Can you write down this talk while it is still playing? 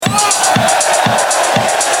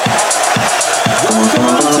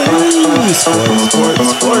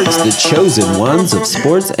Sports, the chosen ones of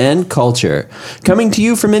sports and culture. Coming to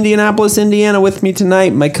you from Indianapolis, Indiana, with me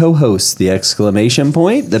tonight, my co-host, the exclamation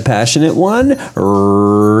point, the passionate one,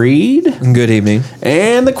 Reed. Good evening.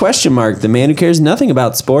 And the question mark, the man who cares nothing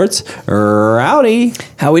about sports, Rowdy.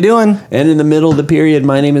 How we doing? And in the middle of the period,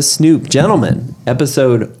 my name is Snoop. Gentlemen,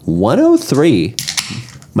 episode 103.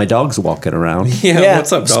 My dog's walking around. Yeah,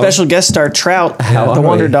 what's up, dog? Special guest star Trout, How the are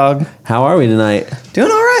Wonder we? Dog. How are we tonight? Doing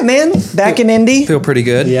all right, man. Back in Indy. Feel pretty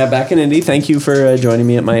good. Yeah, back in Indy. Thank you for joining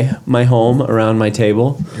me at my home around my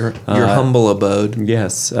table. Your humble abode.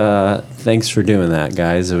 Yes. Thanks for doing that,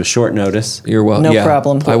 guys. It was short notice. You're welcome. No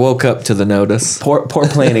problem. I woke up to the notice. Poor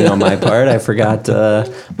planning on my part. I forgot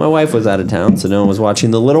my wife was out of town, so no one was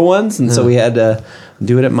watching the little ones, and so we had to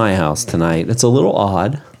do it at my house tonight. It's a little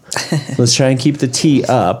odd. Let's try and keep the tea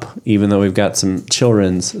up, even though we've got some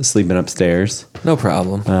children's sleeping upstairs. No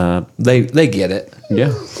problem. They get it.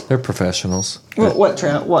 Yeah. They're professionals. What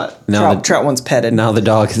Trout? What? Now Trout once petted. Now the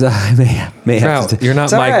dog is. I may have Trout, to. you're not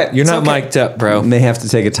It's all right. you're It's not okay. mic'd up, bro. May have to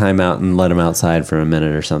take a time out and let him outside for a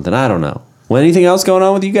minute or something. I don't know. Well, anything else going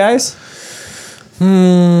on with you guys?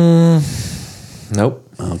 Nope.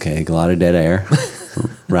 Okay, a lot of dead air.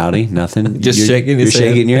 Rowdy, nothing. Just You're- shaking his You're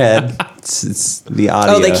head. shaking your head. It's the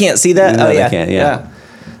audio. Oh, they can't see that? No, Oh, yeah. They can't.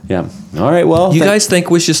 Yeah. All right. Well, You guys think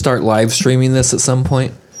we should start live streaming this at some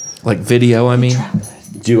point? Like video, I mean?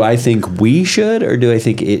 do I think we should, or do I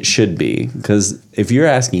think it should be? Because if you're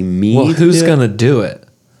asking me, Well, to who's do it, going to do it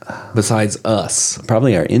besides us?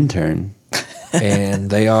 probably our intern. And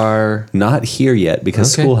they are... Not here yet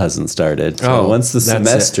because Okay. school hasn't started. So once the that's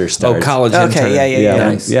semester it. starts. Oh, college Okay, intern. yeah.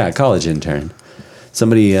 Nice. Yeah, college intern.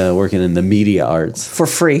 Somebody working in the media arts. For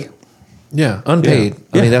free. Yeah, unpaid.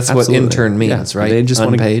 Yeah. I mean, that's Absolutely. what intern means, Yeah. right? They just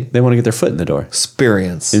unpaid. They want to get their foot in the door.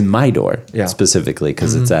 Experience. In my door, Yeah. specifically,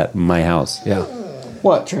 because it's at my house. Yeah.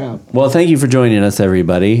 What Trout? Well, thank you for joining us,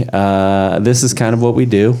 everybody. This is kind of what we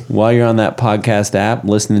do. While you're on that podcast app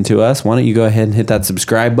listening to us, why don't you go ahead and hit that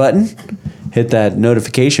subscribe button? Hit that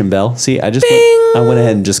notification bell. See, I went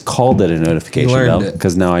ahead and just called it a notification You learned bell it.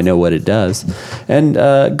 because now I know what it does. And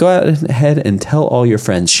go ahead and tell all your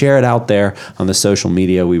friends. Share it out there on the social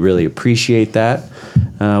media. We really appreciate that.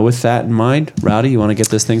 With that in mind, Rowdy, you want to get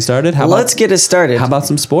this thing started? Let's get it started. How about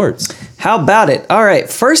some sports? How about it? All right.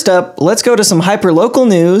 First up, let's go to some hyper-local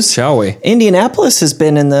news. Shall we? Indianapolis has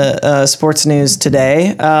been in the sports news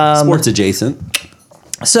today. Sports adjacent.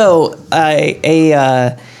 So,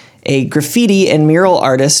 a graffiti and mural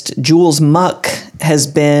artist, Jules Muck, has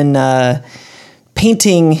been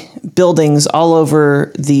painting buildings all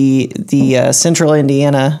over the central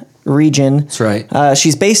Indiana region. That's right.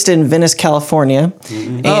 She's based in Venice, California.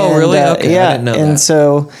 Oh, really? Okay, I didn't know and that.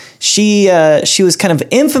 so she was kind of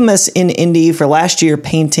infamous in Indy for last year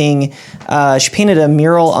painting. She painted a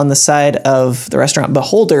mural on the side of the restaurant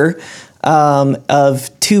Beholder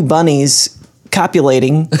of two bunnies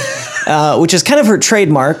copulating, which is kind of her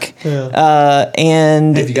trademark.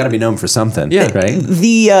 And If you got to be known for something, Yeah. right?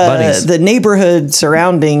 Bunnies. the neighborhood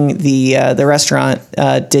surrounding the restaurant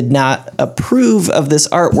did not approve of this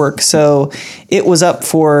artwork, so it was up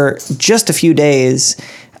for just a few days.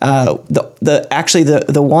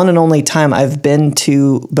 The one and only time I've been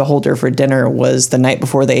to Beholder for dinner was the night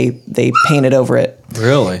before they painted over it.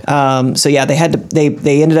 Really? So yeah,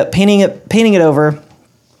 they ended up painting it over.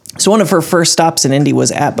 So one of her first stops in Indy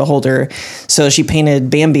was at Beholder. So she painted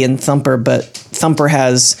Bambi and Thumper, but Thumper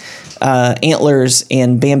has antlers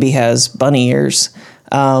and Bambi has bunny ears.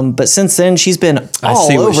 But since then, she's been all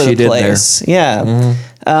see what over she the did place. Yeah.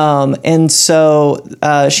 And so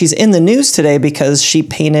she's in the news today because she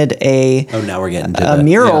painted a Oh, now we're getting to a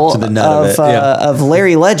mural to the nut of it. of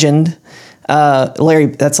Larry Legend.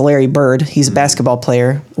 That's Larry Bird. He's a basketball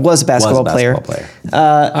player. Was a basketball player.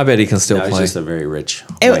 I bet he can still No, he's play. just a very rich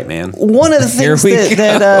And white man. One of the Here things we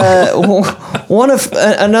that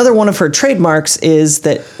another one of her trademarks is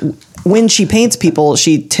that when she paints people,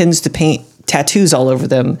 she tends to paint tattoos all over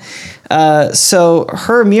them. So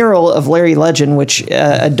her mural of Larry Legend, which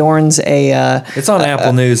adorns It's on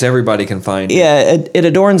Apple News. Everybody can find it. it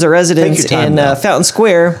adorns a residence Take your time in now. Fountain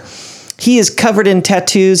Square. He is covered in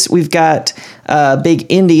tattoos. We've got big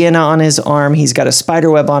Indiana on his arm. He's got a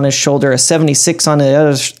spider web on his shoulder, a 76 on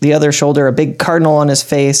the other shoulder, a big cardinal on his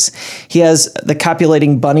face. He has the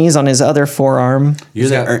copulating bunnies on his other forearm. You're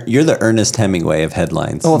the Ernest Hemingway of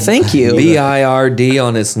headlines. Well, thank you. BIRD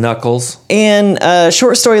on his knuckles. And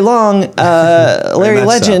short story long, Larry much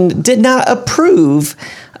Legend did not approve.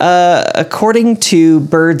 According to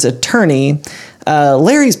Bird's attorney,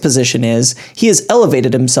 Larry's position is he has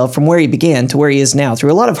elevated himself from where he began to where he is now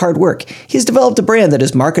through a lot of hard work. He's developed a brand that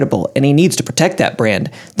is marketable, and he needs to protect that brand.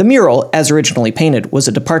 The mural, as originally painted, was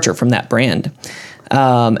a departure from that brand.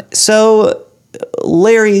 So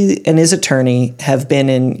Larry and his attorney have been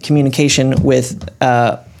in communication with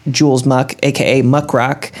Jules Muck, aka Muck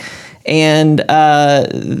Rock, and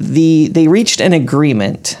they reached an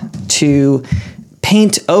agreement to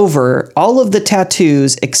paint over all of the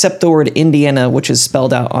tattoos except the word Indiana, which is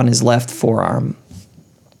spelled out on his left forearm.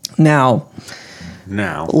 Now,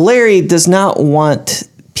 Larry does not want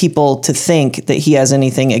people to think that he has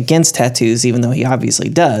anything against tattoos, even though he obviously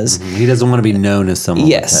does. He doesn't want to be known as someone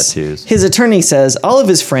with tattoos. His attorney says all of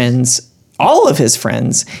his friends,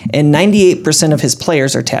 and 98% of his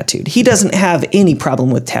players are tattooed. He doesn't have any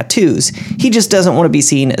problem with tattoos. He just doesn't want to be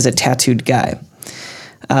seen as a tattooed guy.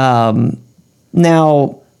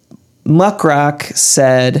 Now, Muck Rock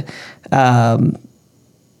said,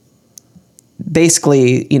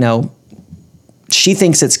 basically, she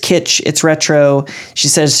thinks it's kitsch, it's retro. She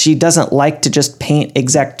says she doesn't like to just paint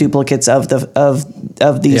exact duplicates of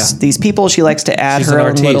these people. She likes to add her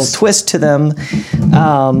own little twist to them.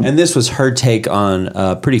 And this was her take on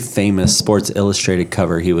a pretty famous Sports Illustrated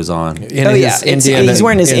cover he was on. He's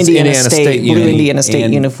wearing his Indiana State blue Indiana State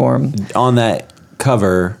uniform. On that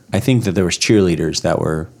cover, I think that there was cheerleaders that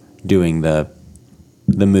were doing the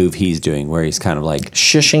move he's doing, where he's kind of like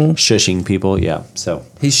shushing people. Yeah, so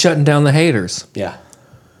he's shutting down the haters. Yeah,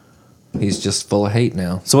 he's just full of hate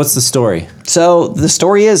now. So what's the story? So the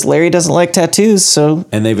story is Larry doesn't like tattoos, and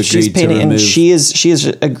they've agreed to remove. And she has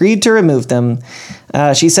agreed to remove them.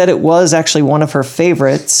 She said it was actually one of her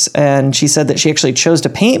favorites, and she said that she actually chose to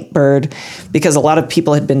paint Bird because a lot of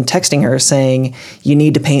people had been texting her saying, "You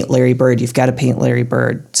need to paint Larry Bird. You've got to paint Larry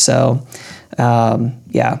Bird." So,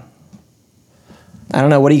 yeah. I don't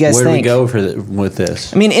know. What do you guys think? Where do we go with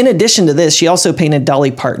this? I mean, in addition to this, she also painted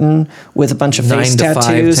Dolly Parton with a bunch of face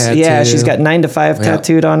tattoos. Yeah, she's got 9 to 5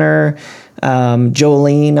 tattooed on her.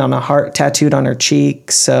 Jolene on a heart tattooed on her cheek.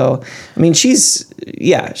 So, I mean, this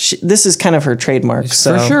is kind of her trademark.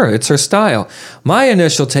 For sure. It's her style. My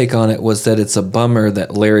initial take on it was that it's a bummer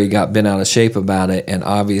that Larry got bent out of shape about it. And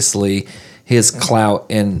obviously his clout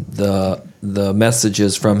and the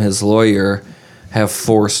messages from his lawyer have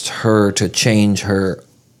forced her to change her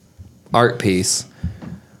art piece.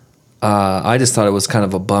 I just thought it was kind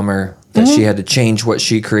of a bummer that she had to change what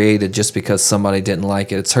she created just because somebody didn't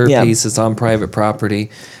like it. It's her piece. It's on private property.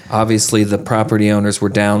 Obviously, the property owners were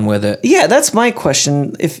down with it. Yeah, that's my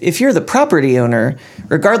question. If you're the property owner,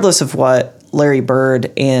 regardless of what Larry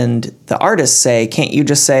Bird and the artists say, can't you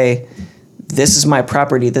just say, "This is my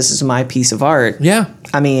property. This is my piece of art"? Yeah.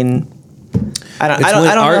 I mean, I don't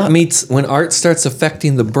know. When art starts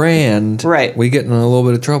affecting the brand, right? We get in a little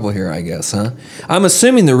bit of trouble here, I guess, huh? I'm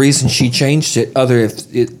assuming the reason she changed it, other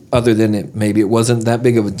than maybe it wasn't that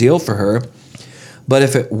big of a deal for her, but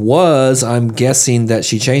if it was, I'm guessing that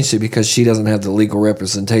she changed it because she doesn't have the legal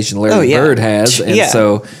representation Larry Bird has, and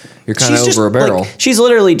so you're kind of over a barrel. She's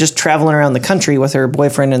literally just traveling around the country with her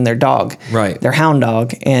boyfriend and their dog, right? Their hound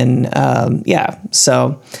dog, and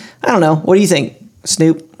So I don't know. What do you think,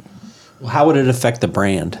 Snoop? Well, how would it affect the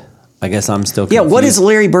brand? I guess I'm still confused. Yeah, what is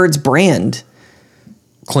Larry Bird's brand?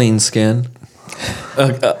 Clean skin.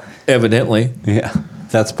 Evidently. Yeah,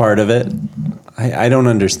 that's part of it. I don't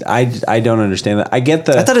understand. I don't understand that. I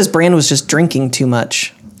thought his brand was just drinking too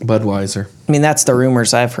much. Budweiser. I mean, that's the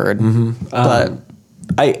rumors I've heard. Mm-hmm. But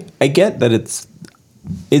I get that it's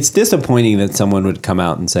disappointing that someone would come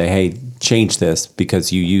out and say, "Hey, change this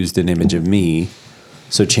because you used an image of me,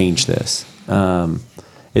 so change this."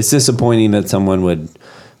 It's disappointing that someone would,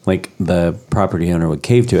 like the property owner, would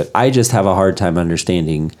cave to it. I just have a hard time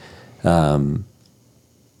understanding how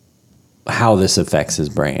this affects his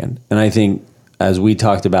brand. And I think, as we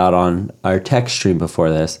talked about on our text stream before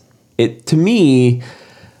this, it, to me,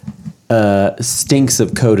 stinks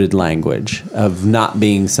of coded language, of not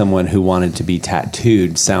being someone who wanted to be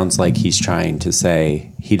tattooed. Sounds like he's trying to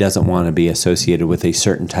say he doesn't want to be associated with a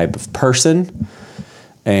certain type of person.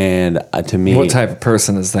 And to me, what type of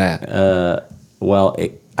person is that?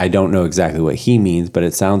 I don't know exactly what he means, but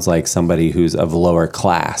it sounds like somebody who's of lower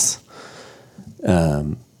class.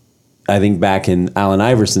 I think back in Allen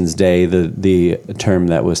Iverson's day, the term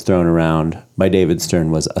that was thrown around by David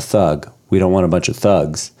Stern was a thug. We don't want a bunch of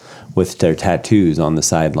thugs with their tattoos on the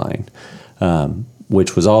sideline,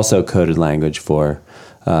 which was also coded language for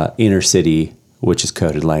inner city, which is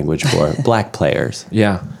coded language for black players.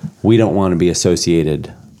 Yeah. We don't want to be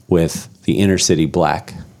associated with the inner city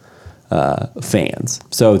black fans.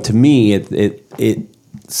 So to me, it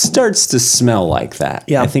starts to smell like that.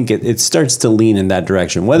 Yeah. I think it starts to lean in that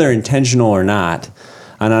direction, whether intentional or not.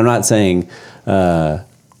 And I'm not saying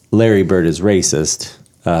Larry Bird is racist.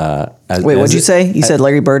 Wait, what'd you say? You said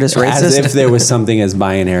Larry Bird is racist? As if there was something as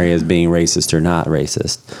binary as being racist or not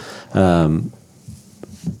racist.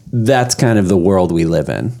 That's kind of the world we live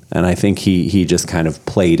in, and I think he just kind of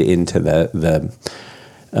played into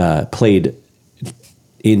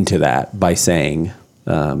that by saying,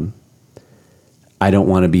 I don't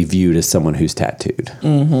want to be viewed as someone who's tattooed.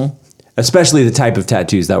 Mm-hmm. Especially the type of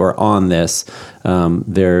tattoos that were on this.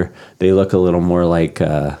 They look a little more like,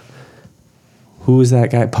 who was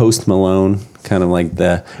that guy? Post Malone. Kind of like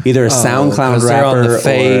either a SoundCloud rapper on the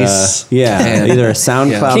face. or either a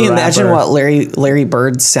SoundCloud rapper. Can you imagine what Larry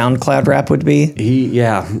Bird's SoundCloud rap would be?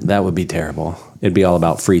 That would be terrible. It'd be all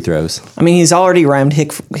about free throws. I mean, he's already rhymed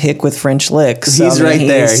hick with French lick. So, He's right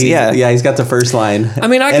there. He's got the first line. I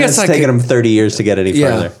mean, I guess it's taken him 30 years to get any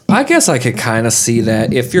further. I guess I could kind of see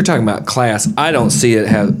that. If you're talking about class, I don't see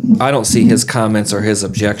his comments or his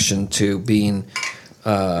objection to being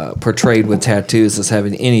portrayed with tattoos as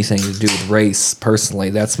having anything to do with race. Personally,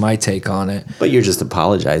 that's my take on it. But you're just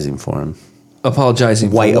apologizing for him. Apologizing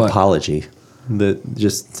white for what? apology.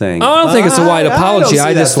 Just saying. I don't think it's a white apology.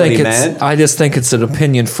 I just think meant. I just think it's an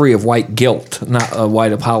opinion free of white guilt, not a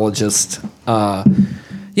white apologist.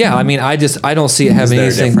 I mean, I don't see it having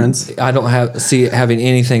anything. Difference? I don't see it having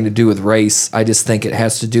anything to do with race. I just think it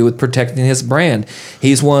has to do with protecting his brand.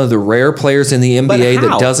 He's one of the rare players in the NBA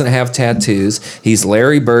that doesn't have tattoos. He's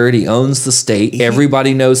Larry Bird. He owns the state.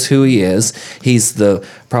 Everybody knows who he is. He's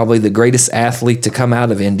probably the greatest athlete to come out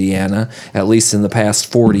of Indiana, at least in the past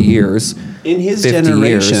 40 years. In his 50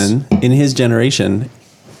 generation,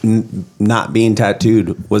 not being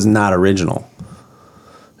tattooed was not original.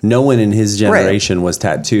 No one in his generation was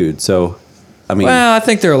tattooed. So, I mean... Well, I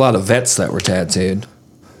think there are a lot of vets that were tattooed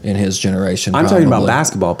in his generation. I'm talking about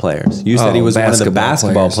basketball players. You said he was one of the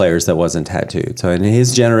basketball players that wasn't tattooed. So in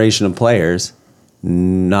his generation of players,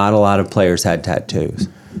 not a lot of players had tattoos.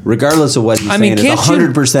 Regardless of what he's saying,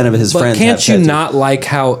 100% of his friends have tattoos. Can't you not like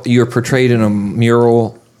how you're portrayed in a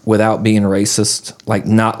mural without being racist? Like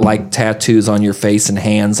not like tattoos on your face and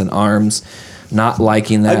hands and arms? Not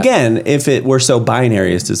liking that. Again, if it were so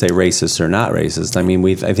binary as to say racist or not racist, I mean,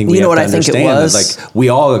 I think we have to understand that, like, we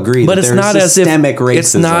all agree that there's systemic racism.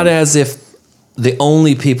 It's not as if the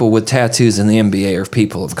only people with tattoos in the NBA are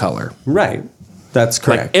people of color. Right. That's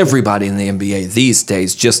correct. Like everybody in the NBA these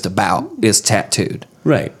days just about is tattooed.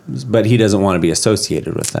 Right. But he doesn't want to be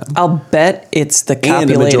associated with them. I'll bet it's the copulating and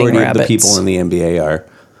the majority rabbits. of the people in the NBA are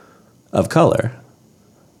of color.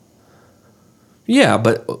 Yeah,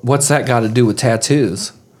 but what's that got to do with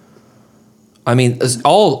tattoos? I mean,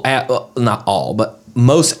 not all, but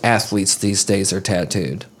most athletes these days are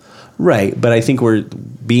tattooed. Right, but I think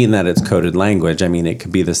being that it's coded language, I mean, it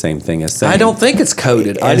could be the same thing as saying... I don't think it's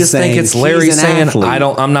coded. I just think it's Larry saying,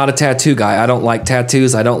 I'm not a tattoo guy. I don't like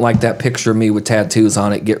tattoos. I don't like that picture of me with tattoos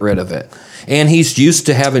on it. Get rid of it. And he's used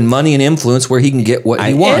to having money and influence where he can get what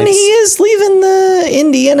he wants. And he is leaving the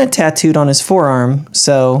Indiana tattooed on his forearm,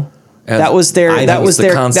 so... That was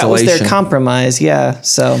their compromise, yeah.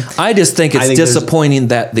 So I just think it's disappointing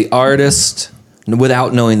that the artist,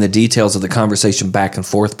 without knowing the details of the conversation back and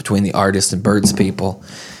forth between the artist and Bird's people,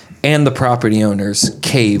 and the property owners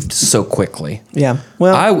caved so quickly. Yeah.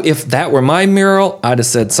 Well, if that were my mural, I'd have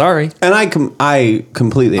said sorry. And I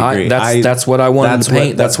completely agree. That's what I wanted to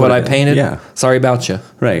paint. That's what I painted. Yeah. Sorry about you.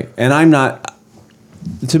 Right. And I'm not.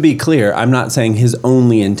 To be clear, I'm not saying his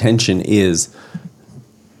only intention is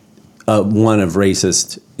one of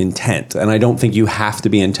racist intent, and I don't think you have to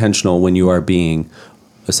be intentional when you are being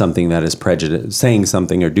something that is prejudiced, saying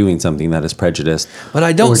something or doing something that is prejudiced. But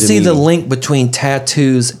I don't see the link between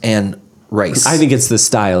tattoos and race. I think it's the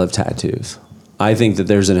style of tattoos. I think that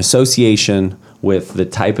there's an association with the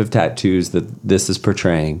type of tattoos that this is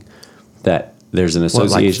portraying. That there's an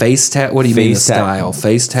association. Like face tat? What do you mean the style?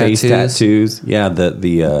 Face tattoos? Face tattoos. Yeah,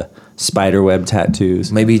 the spiderweb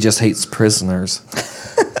tattoos. Maybe he just hates prisoners.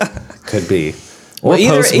 Could be. Or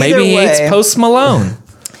maybe he hates Post Malone.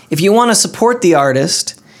 If you want to support the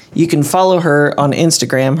artist, you can follow her on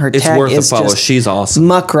Instagram. Her it's tag worth is a follow. She's awesome.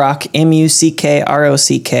 Muckrock,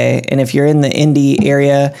 MUCKROCK. And if you're in the Indy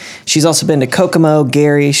area, she's also been to Kokomo,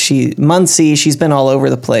 Gary, Muncie. She's been all over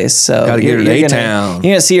the place. So gotta get her to A-Town.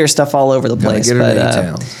 You're gonna see her stuff all over the place. Gotta get her to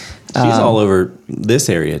A-Town. She's all over this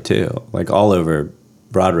area too, like all over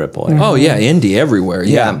Broad Ripple. Oh yeah, Indy everywhere.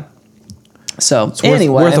 Yeah. So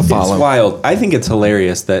anyway, worth a follow. It's wild. I think it's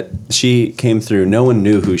hilarious that she came through. No one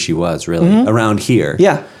knew who she was really around here.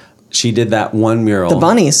 Yeah. she did that one mural. The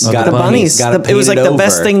bunnies. Got The it- bunnies. got it It was like painted the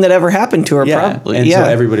best over. thing that ever happened to her, Yeah. probably. And yeah. so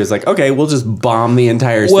everybody was like, okay, we'll just bomb the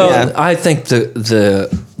entire city. Well, I think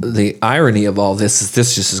the irony of all this is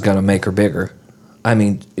this just is going to make her bigger. I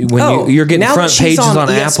mean, when Oh, you're getting now that front she's pages on on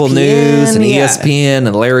Apple ESPN, News and yeah. ESPN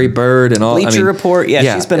and Larry Bird and all. Bleacher Report,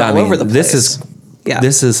 yeah, she's been all over the This place. is Yeah.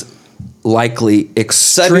 this is likely So I'd be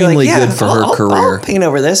extremely like, yeah, good for her I'll career. paint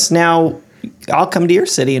over this. Now I'll come to your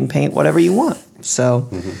city and paint whatever you want. So,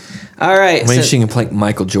 all right. Maybe so, she can play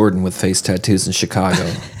Michael Jordan with face tattoos in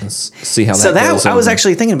Chicago and see how so that that goes. I was over.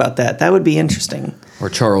 actually thinking about that. That would be interesting. or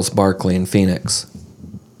Charles Barkley in Phoenix.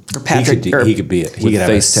 Or Patrick. he could be. He with could have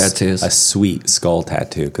face a, tattoos. a sweet skull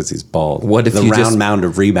tattoo because he's bald. What if the you round just- mound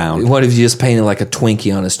of rebound? What if you just painted like a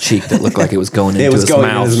Twinkie on his cheek that looked like it was going into It was his going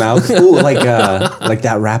mouth? in his mouth. Ooh, like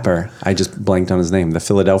that rapper. I just blanked on his name. The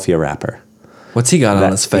Philadelphia rapper. What's he got on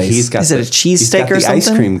That- his face? He's got Is it a cheesesteak or the ice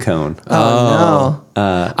something? cream cone. Oh,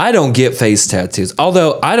 no. I don't get face tattoos.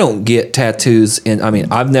 Although I don't get tattoos I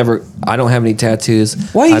don't have any tattoos.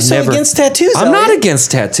 Why are you I've so against tattoos, I'm not Elliot?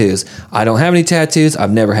 against tattoos. I don't have any tattoos.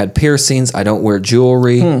 I've never had piercings. I don't wear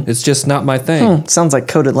jewelry. It's just not my thing. Sounds like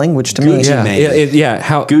coded language to me. Gucci Yeah. Mane.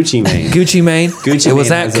 How Gucci Mane. Gucci Mane. Gucci was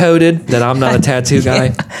Mane that has a- coded that I'm not a tattoo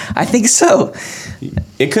guy? I think so.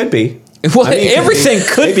 It could be. Well, I mean, it could everything be.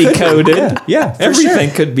 could It be could be. coded. Yeah, for Everything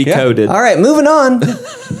sure. could be Yeah. coded. All right, moving on.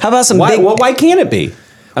 How about some Why? big? Why can't it be?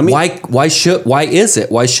 I mean, Why is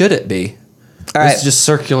it? Why should it be? All right. It's just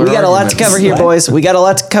circular. We got a lot to arguments. cover here, boys. We got a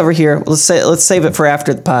lot to cover here. Let's save it for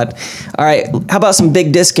after the pod. All right. How about some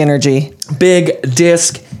big disc energy? Big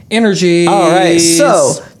disc energy. All right.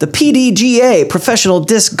 So the PDGA Professional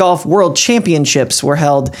Disc Golf World Championships were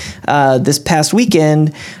held this past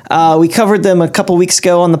weekend. We covered them a couple weeks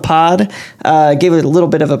ago on the pod. Gave it a little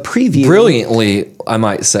bit of a preview. brilliantly, I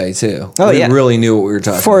might say too. Oh, we yeah. really knew what we were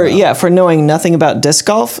talking For about. for knowing nothing about disc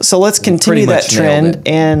golf. So let's continue pretty that much nailed trend it.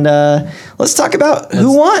 and let's talk about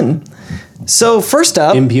who won. So first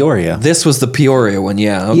up, in Peoria. This was the Peoria one,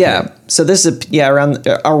 yeah. Okay. yeah. So this is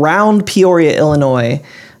around Peoria, Illinois.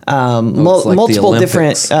 Looks like the Multiple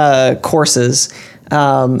different Olympics. courses.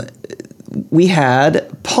 We had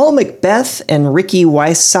Paul Macbeth and Ricky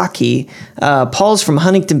Wysocki. Paul's from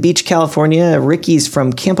Huntington Beach, California. Ricky's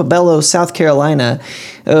from Campobello, South Carolina.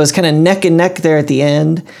 It was kind of neck and neck there at the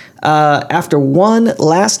end. After one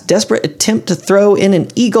last desperate attempt to throw in an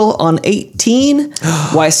eagle on 18,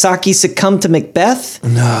 Wysocki succumbed to Macbeth.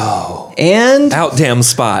 No. And, Out damn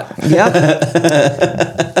spot. yep.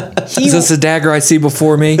 Is this a dagger I see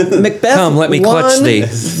before me? Macbeth Come, let me clutch won thee.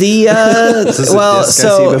 The a well, disc I see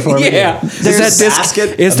so before me? Yeah. There's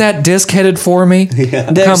Is that disc headed for me?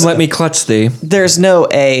 Come, There's- let me clutch thee. there's no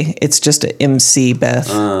A. It's just a MC, Beth.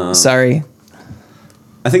 Sorry.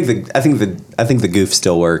 I think the goof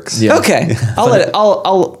still works. Yeah. Okay,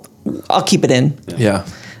 I'll keep it in. Yeah.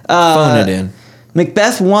 Phone it in.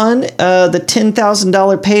 Macbeth won the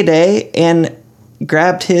 $10,000 payday and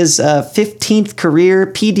grabbed his 15th career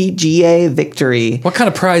PDGA victory. What kind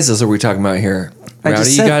of prizes are we talking about here? I Rowdy,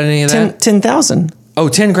 just you said got any of that? 10,000. Oh,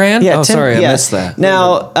 10 grand? Yeah. Oh, 10 sorry, I yeah. missed that.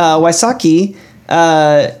 Now, Wysocki,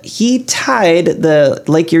 he tied the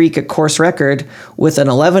Lake Eureka course record with an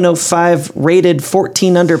 11:05 rated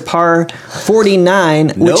 14 under par 49,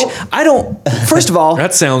 which Nope. I don't. First of all,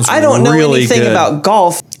 That sounds I don't know really anything good. about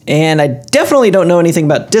golf, and I definitely don't know anything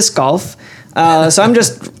about disc golf. So I'm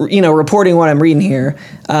just, reporting what I'm reading here.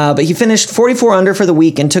 But he finished 44 under for the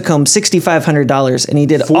week and took home $6,500, and he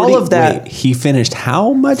did all of that. Wait, he finished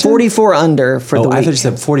how much? 44 under for the Oh, week. I thought you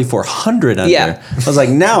said 4,400 under. Yeah. I was like,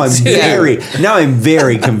 now I'm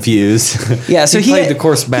very confused. Yeah, so He played the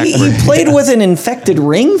course He backward. played with an infected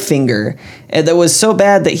ring finger that was so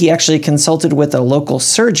bad that he actually consulted with a local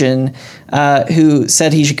surgeon who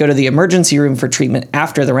said he should go to the emergency room for treatment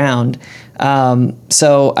after the round.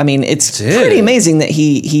 So, I mean, it's pretty amazing that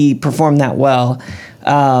he performed that well.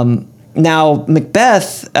 Now,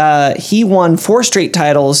 Macbeth, he won 4 straight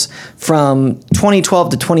titles from 2012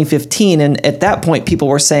 to 2015. And at that point, people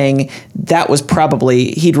were saying that was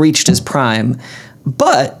probably, he'd reached his prime.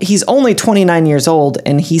 But he's only 29 years old,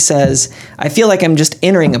 and he says, I feel like I'm just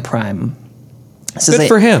entering a prime. Says, Good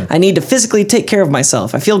for him. I need to physically take care of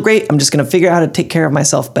myself. I feel great. I'm just going to figure out how to take care of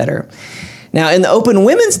myself better. Now, in the open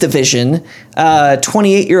women's division,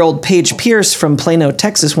 28-year-old Paige Pierce from Plano,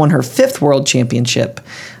 Texas, won her 5th world championship.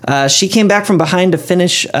 She came back from behind to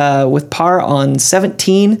finish with par on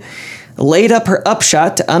 17, laid up her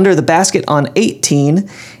upshot to under the basket on 18,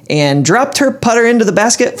 and dropped her putter into the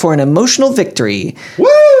basket for an emotional victory. Woo!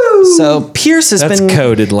 So Pierce has That's been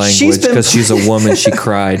coded language because she's a woman. She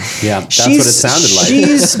cried. Yeah, that's what it sounded like.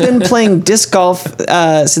 She's been playing disc golf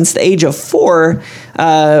since the age of 4.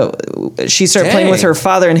 She started playing with Dang. her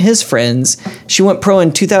father and his friends. She went pro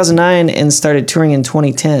in 2009 and started touring in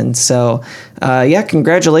 2010. So,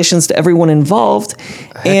 congratulations to everyone involved.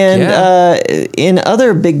 In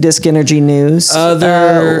other big disc energy news, Hold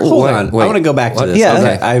on. I want to go back to this. Yeah.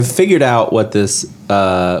 Okay. I've figured out what this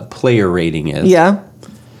player rating is. yeah.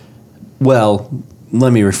 Well,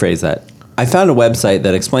 let me rephrase that. I found a website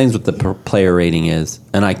that explains what the player rating is,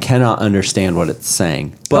 and I cannot understand what it's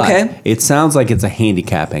saying. But Okay. it sounds like it's a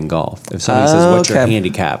handicap in golf. If somebody says, what's your Okay.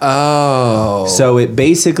 handicap? Oh. So it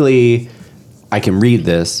basically, I can read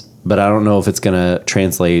this, but I don't know if it's going to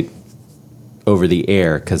translate over the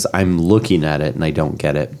air because I'm looking at it and I don't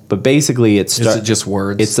get it. But basically, Is it just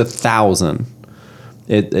words? It's 1,000.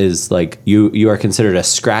 It is like you are considered a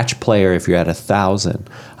scratch player if you're at 1,000.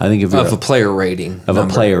 I think if you're of a player rating. of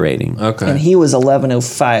number. a player rating. Okay. And he was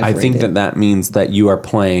 1105. I think rated. that means that you are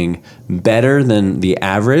playing better than the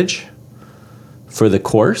average for the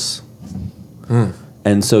course,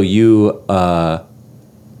 and so you are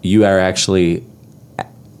actually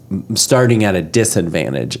starting at a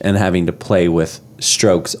disadvantage and having to play with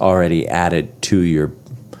strokes already added to your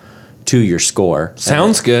score.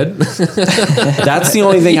 Sounds good. That's the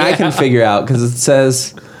only thing I can figure out because it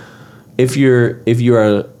says if you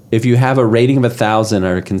have a rating of 1,000,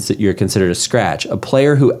 you're considered a scratch. A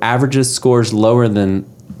player who averages scores lower than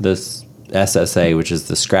this SSA, which is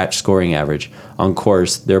the scratch scoring average on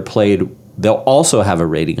course, they'll also have a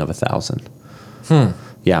rating of 1,000.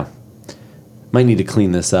 Yeah. Might need to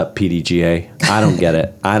clean this up, PDGA. I don't get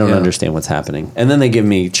it. I don't Yeah. understand what's happening. And then they give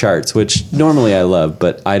me charts, which normally I love,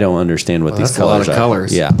 but I don't understand what these that's a lot colors of are.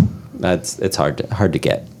 colors. Yeah, it's hard to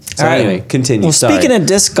get. So All right. anyway, continue. Well, Sorry. speaking of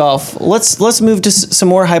disc golf, let's move to some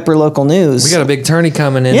more hyper local news. We got a big tourney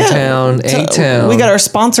coming in town, A-Town. We got our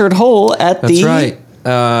sponsored hole at That's the right.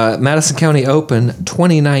 Madison County Open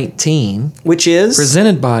 2019, which is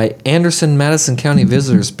presented by Anderson Madison County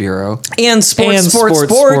Visitors Bureau and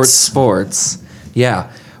sports. Yeah,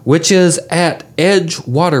 which is at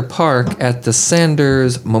Edgewater Park at the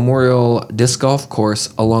Sanders Memorial Disc Golf Course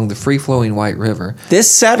along the free-flowing White River. this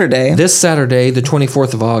Saturday. This Saturday, the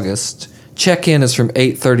 24th of August. Check-in is from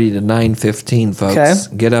 8:30 to 9:15, folks. Okay.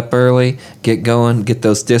 Get up early, get going, get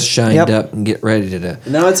those discs shined Yep. up, and get ready to.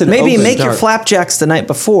 Now it's an Maybe open make your start. flapjacks the night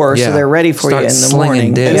before so Yeah. they're ready for Start you in the slinging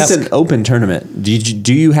morning. discs. And Yep. it's an open tournament.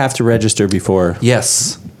 Do you have to register before?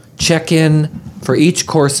 Yes. Check-in for each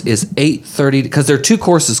course is 8:30 because there are two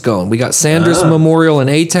courses going. We got Sanders Memorial in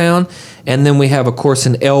A-Town, and then we have a course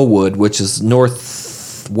in Elwood, which is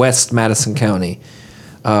northwest Madison County.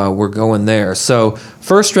 We're going there. So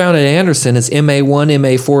first round at Anderson is MA1,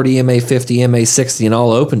 MA40, MA50, MA60, and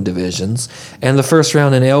all open divisions. And the first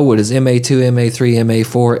round in Elwood is MA2, MA3,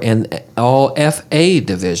 MA4, and all FA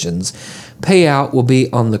divisions. Payout will be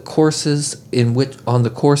on the course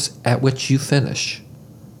at which you finish.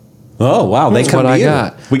 Oh wow, they That's come what to I you.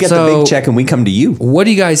 got. We get the So- big check and we come to you. What do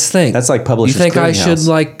you guys think? That's like Publishers You think I should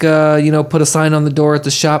Clearinghouse. put a sign on the door at the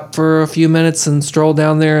shop for a few minutes and stroll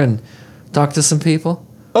down there and talk to some people?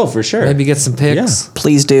 Oh, for sure. Maybe get some pics.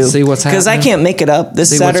 Please do. See what's Because I happening. can't make it up this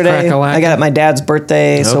See what's Saturday. crack-a-lackin'. I got my dad's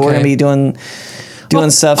birthday, so we're Okay. gonna be doing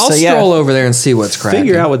stuff. I'll so yeah, stroll over there and see what's cracking.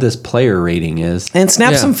 Figure out what this player rating is. and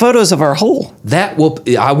snap Yeah. some photos of our hole.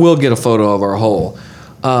 I will get a photo of our hole.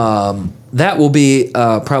 That will be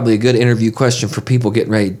probably a good interview question for people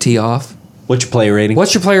getting ready to tee off. What's your player rating?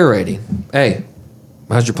 What's your player rating? Hey,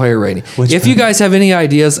 how's your player rating? What's If you guys have any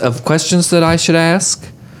ideas of questions that I should ask,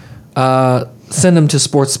 send them to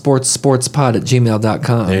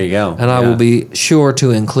sportspod@gmail.com. There you go. And I Yeah. will be sure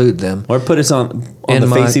to include them. Or put us on the in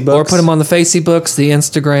my- Facey Or put them on the Facebooks, the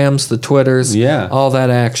Instagrams, the Twitters. Yeah. All that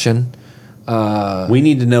action. We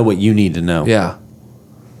need to know what you need to know. Yeah.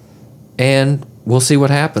 And we'll see what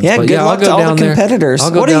happens. Yeah, But good luck to all the down there. competitors.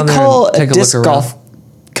 I'll go What do you down there call and a take look disc around. golf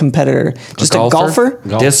competitor? Just a golfer?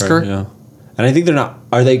 Discer? Yeah. And I think they're not.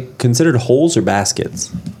 Are they considered holes or baskets?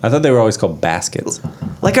 I thought they were always called baskets.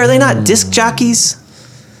 Like, are they not disc jockeys?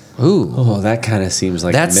 Ooh. Oh, that kind of seems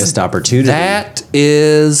like a missed opportunity. That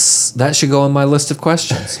should go on my list of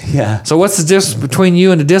questions. Yeah. So what's the difference between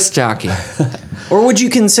you and a disc jockey? Or would you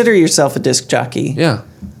consider yourself a disc jockey? Yeah.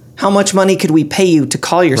 How much money could we pay you to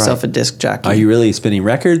call yourself Right. a disc jockey? Are you really spinning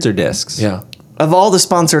records or discs? Yeah. Of all the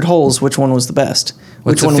sponsored holes, which one was the best?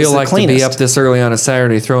 What's Which one it feel was the like cleanest? to be up this early on a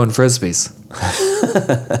Saturday throwing frisbees?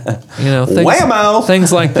 Things, Whammo!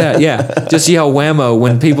 things like that. Yeah, just yell whammo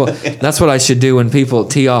when people. That's what I should do when people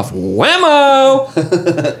tee off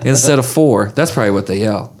whammo instead of 4. That's probably what they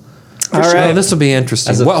yell. All right. Oh, this will be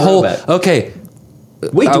interesting. As a What hole? throwback. Okay.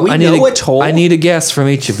 Wait, do we I know need which hole? I need a guess from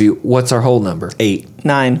each of you. What's our hole number? 8.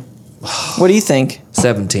 9. What do you think?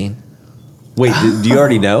 17. Wait, do you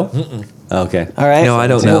already know? Okay. All right. No, I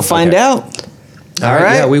don't know. We'll find Okay. out. All right.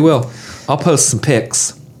 right. Yeah, we will. I'll post some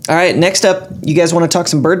pics. All right. Next up, you guys want to talk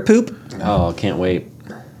some bird poop? Oh, can't wait.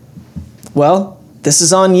 Well, this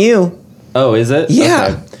is on you. Oh, is it? Yeah.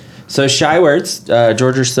 Okay. So Shai Werts,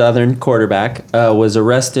 Georgia Southern quarterback, was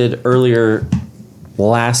arrested earlier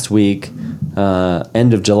last week,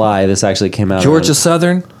 end of July. This actually came out. Georgia on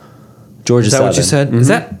Southern. Georgia Is that Southern. what you said? Mhm. Is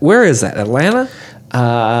that where is that? Atlanta?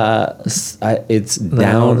 It's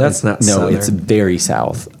down. that's not No, southern. it's very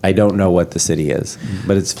south. I don't know what the city is,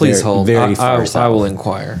 but it's Please very, hold. very I far south. I will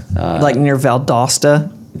inquire. Like near Valdosta.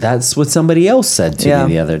 That's what somebody else said to Yeah.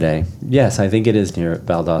 me the other day. Yes, I think it is near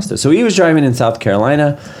Valdosta. So he was driving in South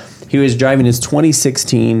Carolina. He was driving his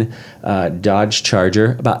 2016 Dodge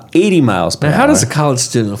Charger, about 80 miles per Now, hour. how does a college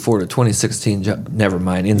student afford a 2016? Never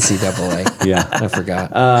mind, NCAA. Yeah. I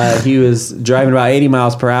forgot. He was driving about 80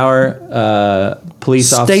 miles per hour.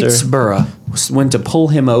 Police officer Statesboro. went to pull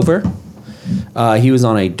him over. He was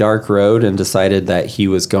on a dark road and decided that he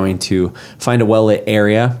was going to find a well-lit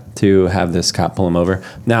area to have this cop pull him over.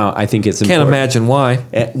 Now, I think it's Can't important. imagine why.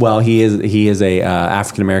 Well, he is a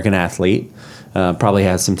African American athlete. Probably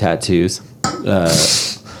has some tattoos.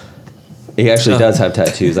 He actually does have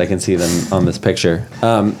tattoos. I can see them on this picture.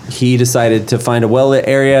 He decided to find a well-lit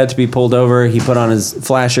area to be pulled over. He put on his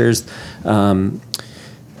flashers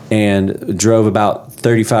and drove about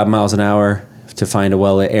 35 miles an hour to find a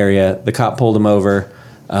well-lit area. The cop pulled him over.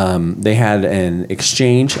 They had an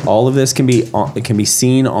exchange. All of this can be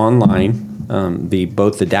seen online.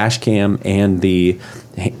 Both the dash cam and the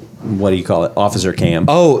officer cam.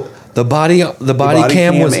 Oh, the body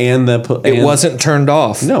cam was. and It wasn't turned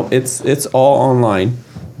off. No, it's all online.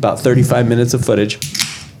 About 35 minutes of footage.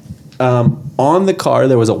 On the car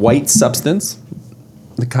there was a white substance.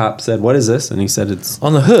 The cop said, "What is this?" And he said, "It's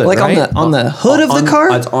On the hood, Like right? on the hood of the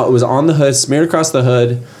car? It was on the hood, smeared across the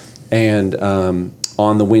hood, and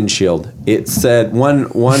on the windshield. It said one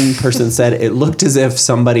person said it looked as if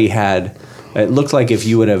somebody had. It looked like if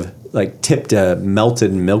you would have like tipped a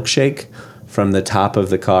melted milkshake from the top of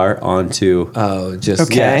the car onto. Oh, just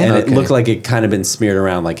Okay. Yeah, and okay. it looked like it kind of been smeared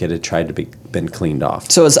around, like it had tried to be been cleaned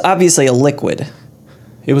off. So it's obviously a liquid.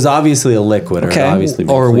 It was obviously a liquid, Okay. or obviously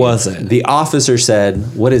been Or cleaned. was it? The officer said,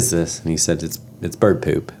 "What is this?" And he said, "It's bird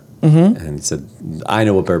poop." And he said, "I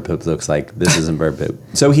know what bird poop looks like. This isn't bird poop."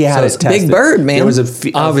 So he had So it it's tested. big bird, man. There was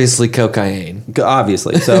obviously cocaine,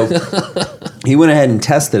 obviously. So he went ahead and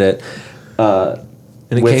tested it.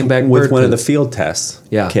 and it with, came back with bird one of poop. the field test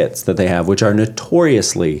Yeah. kits that they have, which are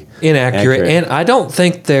notoriously inaccurate, and I don't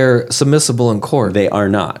think they're submissible in court. They are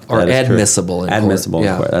not. Or That is correct. admissible in court. Admissible in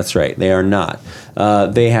Yeah. court. That's right. They are not.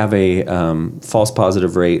 They have a false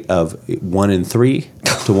positive rate of 1 in 3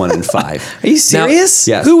 to 1 in 5. Are you serious?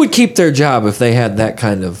 Yes. Who would keep their job if they had that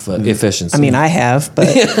kind of efficiency? I mean, I have, but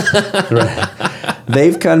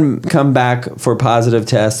They've come back for positive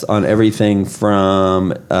tests on everything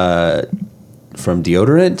from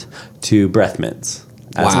deodorant to breath mints.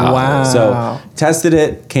 as Wow. Wow. So tested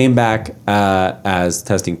it, came back as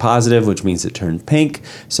testing positive, which means it turned pink.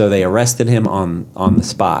 So they arrested him on the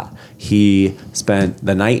spot. He spent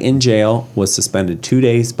the night in jail, was suspended 2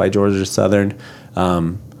 days by Georgia Southern.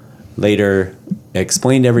 Later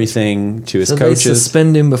explained everything to his so they coaches.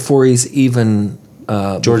 suspend him before he's even.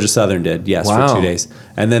 Georgia Southern did, yes, Wow. for 2 days.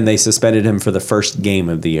 And then they suspended him for the first game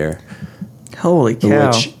of the year. holy cow.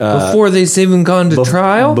 Which, before they've even gone to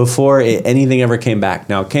trial. Before anything ever came back.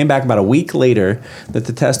 Now, it came back about a week later that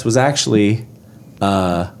the test was actually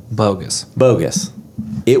Bogus. bogus.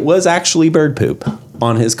 It was actually bird poop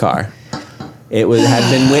on his car. It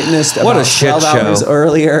had been witnessed What a about shit 12 hours show.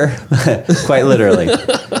 earlier, quite literally,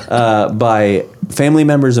 by family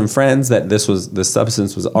members and friends that the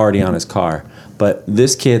substance was already on his car. But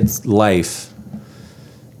this kid's life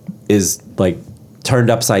is like turned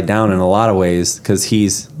upside down in a lot of ways because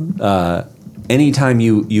he's anytime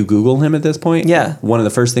you Google him at this point, Yeah. one of the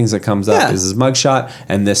first things that comes up Yeah. is his mugshot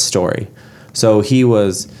and this story. So he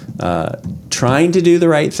was trying to do the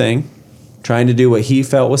right thing, trying to do what he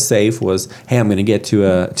felt was safe. Was, hey, I'm going to get to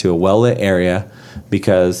a well lit area,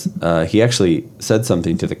 because he actually said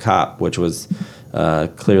something to the cop which was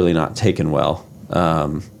clearly not taken well.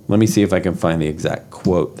 Let me see if I can find the exact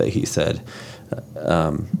quote that he said.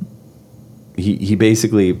 he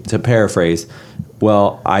basically, to paraphrase,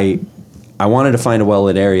 well, I wanted to find a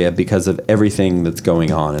well-lit area because of everything that's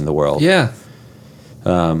going on in the world. Yeah.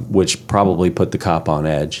 Which probably put the cop on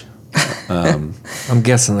edge. I'm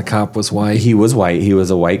guessing the cop was white. He was white. He was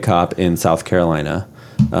a white cop in South Carolina.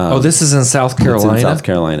 This is in South It's Carolina? in South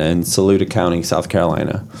Carolina, in Saluda County, South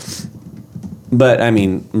Carolina. But, I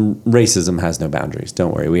mean, racism has no boundaries.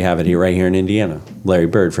 Don't worry. We have it here, right here in Indiana. Larry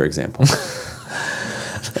Bird, for example.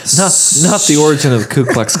 Not the origin of the Ku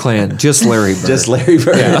Klux Klan, just Larry Bird. Just Larry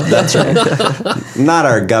Bird. That's right. Not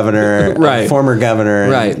our governor, Right. former governor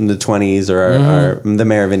Right. in the 20s, or the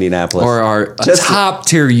mayor of Indianapolis. or our Just- top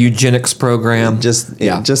tier eugenics program. Just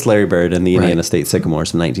Larry Bird and the Indiana Right. State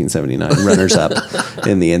Sycamores from 1979, runners up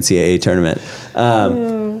in the NCAA tournament.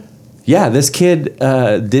 Yeah, this kid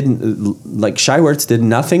Shai Werts did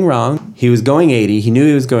nothing wrong. He was going 80. He knew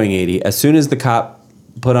he was going 80. As soon as the cop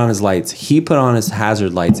put on his lights, he put on his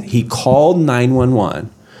hazard lights. He called 911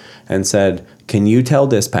 and said, "Can you tell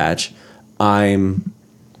dispatch I'm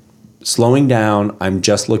slowing down. I'm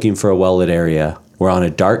just looking for a well-lit area. We're on a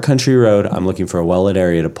dark country road. I'm looking for a well-lit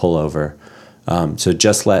area to pull over. So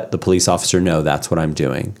just let the police officer know that's what I'm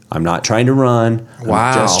doing. I'm not trying to run. Wow.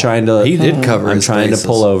 I'm just trying to. He did cover I'm his trying bases. to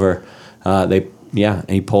pull over.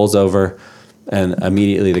 He pulls over, and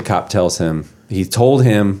immediately the cop tells him. He told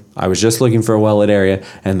him, "I was just looking for a well-lit area,"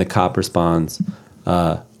 and the cop responds,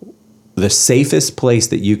 "The safest place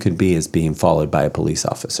that you could be is being followed by a police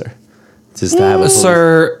officer." Just to have a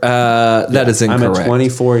Sir, that is incorrect. I'm a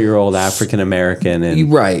 24-year-old African American, and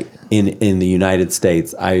Right. in the United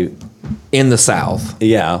States, In the South.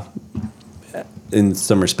 in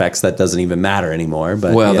some respects that doesn't even matter anymore.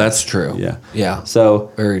 But Well, yeah. that's true. Yeah, Yeah.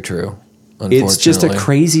 So Very true. it's just a Unfortunately.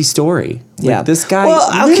 crazy story. Yeah. Like, this guy. Well,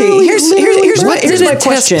 okay, literally- here's literally- my What did my it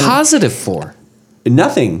question. test positive for?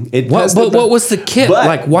 Nothing. What was the kit? But-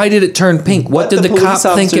 Like, why did it turn pink? What did the police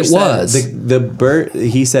cop think officer it said, was? The bird.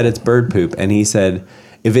 He said it's bird poop, and he said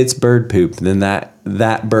if it's bird poop, then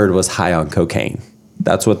that bird was high on cocaine.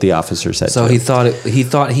 That's what the officer said. So to he him.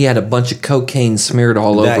 thought he had a bunch of cocaine smeared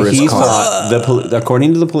all That over his he car. thought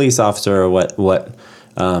according to the police officer, or what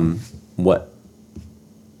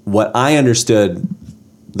I understood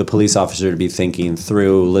the police officer to be thinking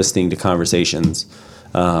through listening to conversations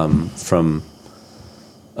from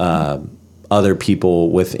other people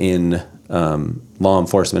within law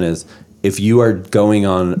enforcement is if you are going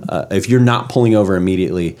on, if you're not pulling over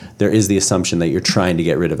immediately, there is the assumption that you're trying to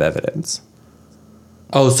get rid of evidence.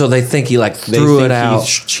 Oh, so they think he like They threw think it out.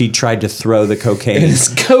 He tried to throw the cocaine. His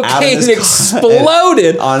out of cocaine his car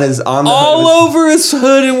exploded on the hood of all his- over his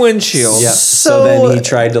hood and windshield. Yeah. So then he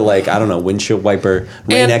tried to windshield wiper,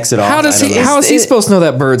 rain And exit off. how does I don't know. how is he supposed to know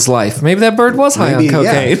that bird's life? Maybe that bird was high Maybe, on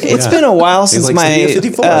yeah. cocaine. It's been a while since like my. Studio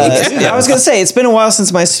 54. I was gonna say it's been a while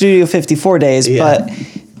since my Studio 54 days, Yeah. but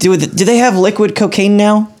do they have liquid cocaine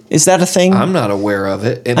now? Is that a thing? I'm not aware of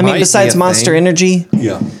it. It I might mean, be besides a Monster thing. Energy.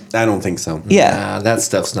 Yeah, I don't think so. Yeah, Nah, that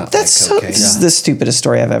stuff's not that's so, like cocaine. this is the stupidest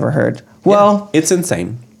story I've ever heard. Well, It's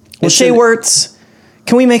insane. well, It's Shea an- Werts.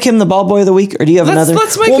 Can we make him the ball boy of the week, or do you have Let's- another?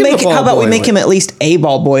 let's make him the ball How about we boy make of the him at least a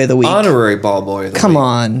ball boy of the week? Honorary ball boy. Of the Come week.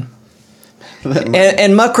 on.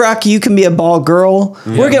 and Muckrock, you can be a ball girl.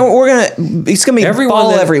 We're gonna. It's gonna be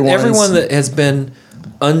ball everyone. Everyone that has been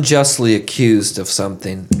unjustly accused of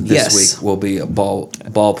something this Yes. week will be a ball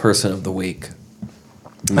person of the week.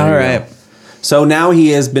 There All you right. go. So now he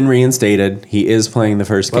has been reinstated. He is playing the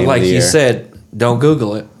first game But like of the you year. said, don't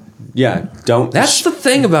Google it. Yeah, don't. That's the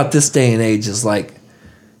thing about this day and age is like,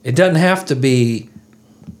 it doesn't have to be,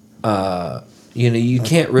 you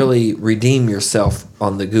can't really redeem yourself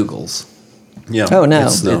on the Googles. Yeah. Oh, no.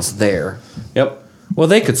 It's there. Yep. Well,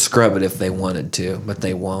 they could scrub it if they wanted to, but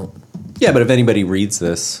they won't. Yeah, but if anybody reads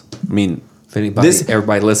this, I mean, If anybody, This-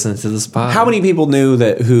 everybody listening to this pod. how many people knew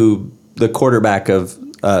that who the quarterback of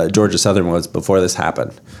Georgia Southern was before this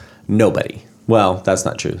happened? Nobody. Well, that's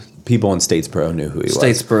not true. People in Statesboro knew who he was.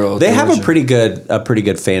 Statesboro, They have Georgia. a pretty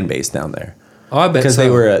good fan base down there. Oh, I bet Because so.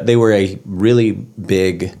 they were a really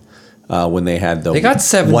big when they had the They got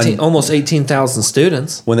 17, almost 18,000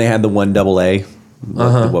 students. when they had the 1AA,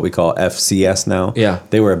 what we call FCS now. Yeah.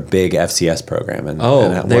 they were a big FCS program, and Oh,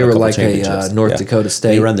 and they won a were couple like a, championships. North Dakota State.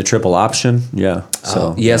 They run the triple option. Yeah.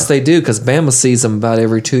 So Yes, they do, because Bama sees them about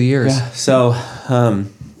every 2 years. So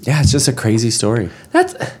it's just a crazy story.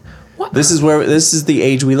 That's what This is the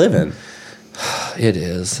age we live in. it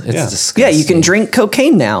is. It's Yeah. disgusting. Yeah, you can drink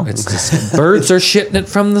cocaine now. It's just, birds are shitting it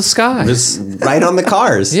from the sky. Just right on the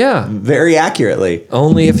cars. Yeah. Very accurately.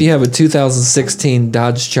 Only if you have a 2016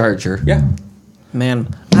 Dodge Charger. Yeah. Man,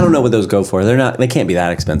 I don't know what those go for. They can't be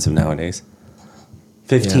that expensive nowadays.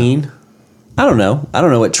 15? I don't know. I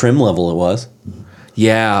don't know what trim level it was.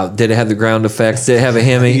 Yeah. Did it have the ground effects? Did it have a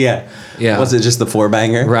Hemi? Yeah. Was it just the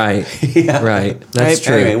 4-banger? Right. Yeah. Right. That's Right.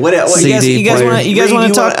 true. Anyway, what You guys want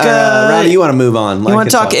to talk? Rowdy, you want to move on? you want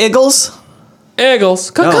to talk Eagles?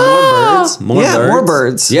 Eagles. No, more birds. More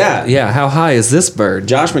birds. Yeah. Yeah. How high is this bird?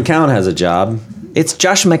 Josh McCown has a job. It's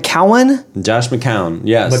Josh McCown. Josh McCown,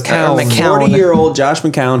 yes. McCown. 40-year-old Josh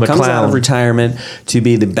McCown comes out McClown. of retirement to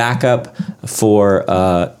be the backup for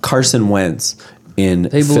Carson Wentz in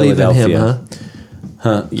They believe in Philadelphia. him,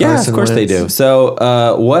 huh? Yeah, Carson of course they Wentz. do.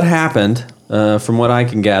 So what happened, from what I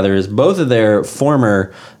can gather, is both of their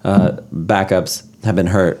former backups have been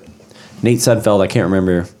hurt. Nate Sudfeld, I can't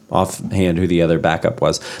remember offhand who the other backup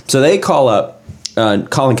was. So they call up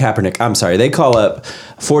Colin Kaepernick. I'm sorry. They call up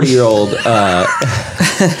 40-year-old.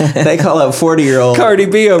 They call up 40-year-old Cardi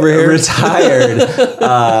B over here. retired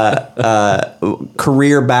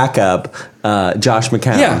career backup Josh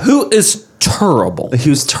McCown. Yeah. Who is terrible? He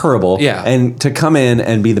was terrible. Yeah. And to come in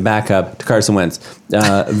and be the backup to Carson Wentz.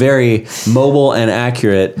 Very mobile and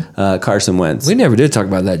accurate Carson Wentz. We never did talk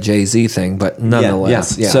about that Jay-Z thing, but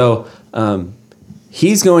nonetheless. Yeah. So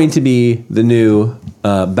he's going to be the new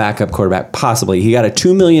backup quarterback, possibly. He got a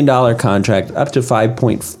 $2 million contract, up to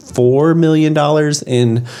 $5.4 million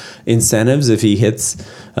in incentives if he hits.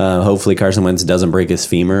 Hopefully Carson Wentz doesn't break his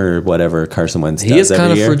femur or whatever Carson Wentz does. He is every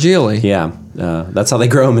kind of year. fragile. Yeah. That's how they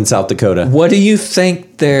grow him in South Dakota. What do you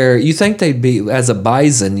think you think they'd be, as a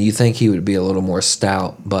bison, you think he would be a little more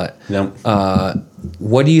stout, but No.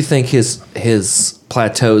 what do you think his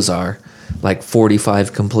plateaus are? Like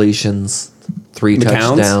 45 completions, 3 McCown's?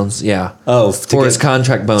 touchdowns. Yeah. Oh, for his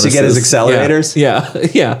contract bonus. to get his accelerators? Yeah.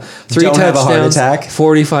 Yeah. 3 Don't have touchdowns, a heart attack?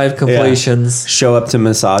 45 completions. Show up to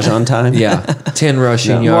massage on time. Yeah. 10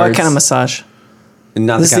 rushing What yards. kind of massage?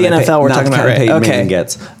 Not This the is kind the of NFL we're not talking the about, kind of right? Peyton Okay. Manning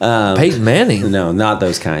gets. Peyton Manning? No, not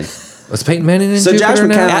those kind. Was Peyton Manning in So Josh Jupiter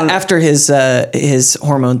now? McCown- After his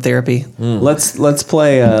hormone therapy. Let's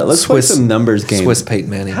play play some numbers games. Swiss Peyton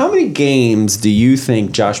Manning. How many games do you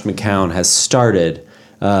think Josh McCown has started?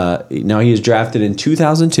 Now he was drafted in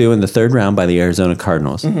 2002 in the 3rd round by the Arizona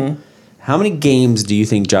Cardinals. Mm-hmm. How many games do you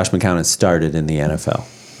think Josh McCown has started in the NFL?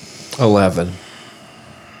 11.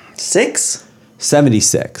 6?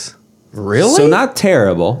 76. Really? So not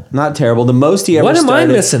terrible. Not terrible. The most he ever What am I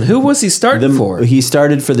started. missing? Who was he starting for? He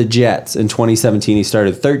started for the Jets in 2017. He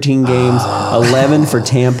started 13 games, 11 for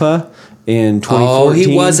Tampa in 2014. Oh,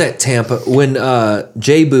 he was at Tampa when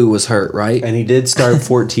J-Boo was hurt, right? And he did start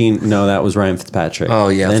 14. No, that was Ryan Fitzpatrick. Oh,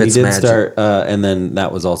 yeah, Then he did Fitzmagic. start, and then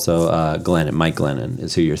that was also Glennon. Mike Glennon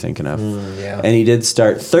is who you're thinking of. yeah. And he did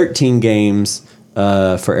start 13 games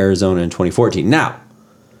for Arizona in 2014. Now,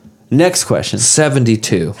 next question.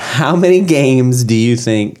 72. How many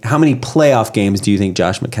playoff games do you think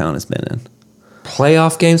Josh McCown has been in?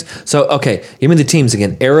 Playoff games? So, okay, give me the teams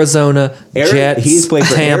again. Arizona, Jets, He's played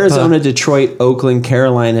for Tampa. Arizona, Detroit, Oakland,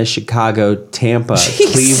 Carolina, Chicago, Tampa,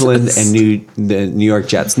 Cleveland, and the New York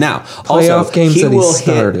Jets. Now, Playoff also, games he that he will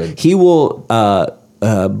started. He will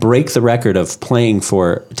break the record of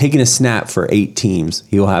taking a snap for 8 teams.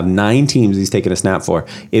 He will have 9 teams he's taken a snap for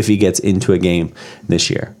if he gets into a game this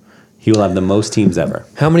year. He will have the most teams ever.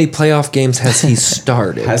 How many playoff games has he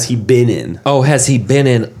started? Has he been in? Oh, has he been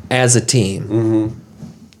in as a team?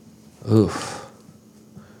 Mm-hmm. Oof.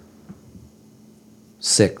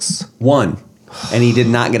 6. 1. And he did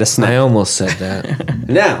not get a snap. I almost said that.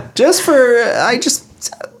 Now,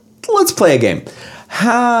 let's play a game.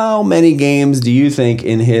 How many games do you think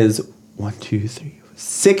in his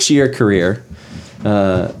 6-year career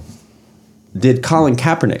did Colin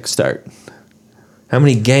Kaepernick start? How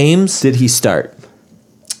many games Did he start?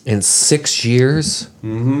 in 6 years?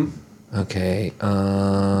 Mm-hmm. Okay.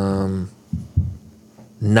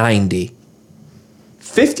 90.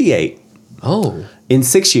 58 Oh. in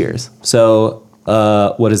 6 years. So,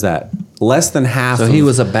 what is that? Less than half. So he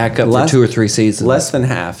was a backup for 2 or 3 seasons. Less than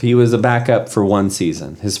half. He was a backup for 1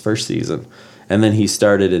 season, his first season. And then he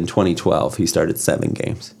started in 2012. He started 7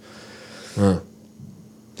 games. How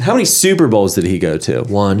many Super Bowls did he go to?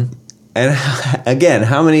 1. And again,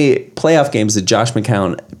 how many playoff games did Josh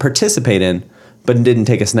McCown participate in, but didn't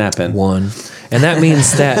take a snap in? 1. And that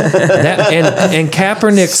means that and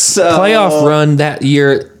Kaepernick's playoff run that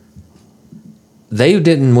year, they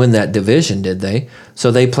didn't win that division, did they?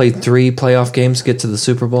 So they played 3 playoff games to get to the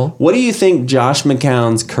Super Bowl? What do you think Josh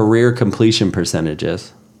McCown's career completion percentage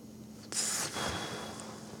is?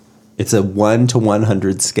 It's a 1 to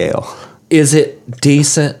 100 scale. Is it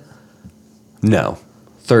decent? No.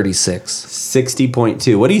 36.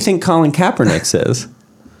 60.2. What do you think Colin Kaepernick's is?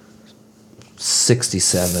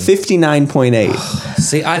 67. 59.8.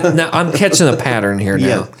 See, I'm catching a pattern here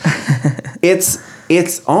now.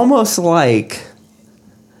 It's almost like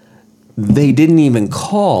they didn't even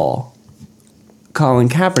call Colin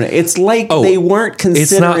Kaepernick. It's like they weren't considering.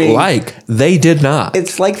 It's not like they did not.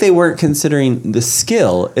 It's like they weren't considering the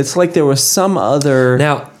skill. It's like there was some other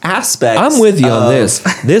aspect. I'm with you on this.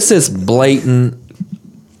 This is blatant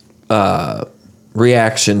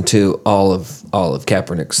reaction to all of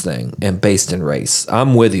Kaepernick's thing and based in race.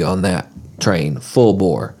 I'm with you on that train, full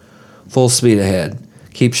bore, full speed ahead.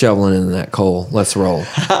 Keep shoveling in that coal. Let's roll.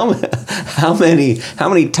 How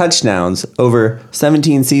many touchdowns over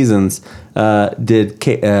 17 seasons did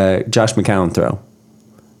Josh McCown throw?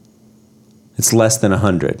 It's less than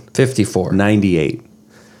 100. 54. 98.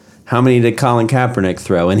 How many did Colin Kaepernick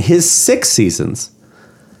throw in his 6 seasons?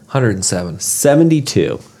 107.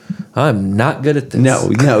 72. I'm not good at this. No,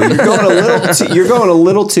 you're going a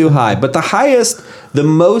little too high. But the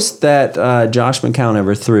most that Josh McCown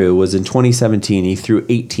ever threw was in 2017. He threw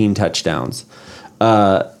 18 touchdowns.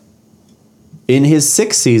 In his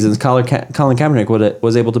 6 seasons, Colin Kaepernick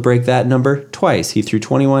was able to break that number twice. He threw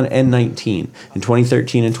 21 and 19 in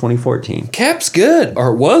 2013 and 2014. Cap's good,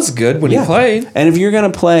 or was good when he played. And if you're going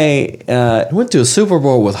to play... he went to a Super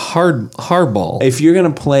Bowl with hardball. If you're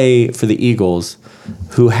going to play for the Eagles,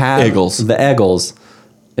 who have the Eagles,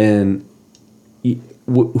 and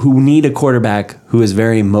who need a quarterback who is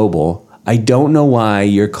very mobile, I don't know why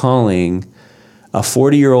you're calling a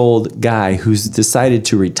 40-year-old guy who's decided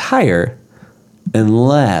to retire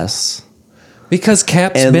because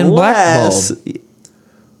Cap's been blackballed.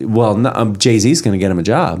 Well, Jay-Z's going to get him a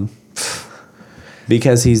job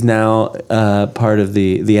because he's now part of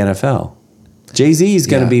the NFL. Jay-Z's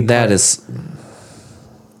going to be... That is...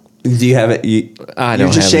 Do you have it?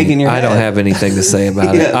 You're just shaking your head. I don't have anything to say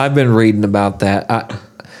about it. I've been reading about that.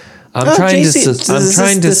 I'm trying to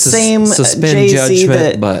suspend Jay-Z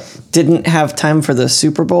judgment, but didn't have time for the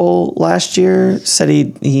Super Bowl last year. Said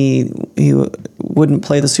he wouldn't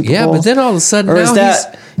play the Super Bowl. Yeah, but then all of a sudden he's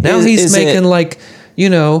making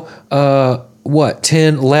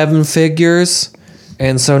 10, 11 figures.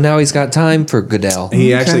 And so now he's got time for Goodell.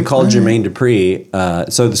 He actually called Jermaine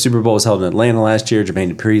Dupri. So the Super Bowl was held in Atlanta last year.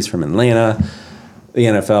 Jermaine Dupri's from Atlanta. The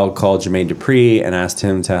NFL called Jermaine Dupri and asked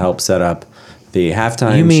him to help set up the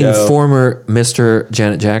halftime show. You mean former Mr.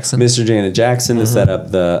 Janet Jackson? Mr. Janet Jackson to set up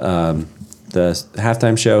the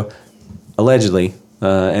halftime show, allegedly,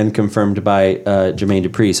 and confirmed by Jermaine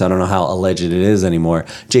Dupri. So I don't know how alleged it is anymore.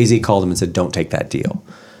 Jay-Z called him and said, "Don't take that deal."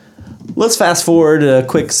 Let's fast forward a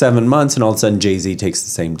quick 7 months, and all of a sudden Jay-Z takes the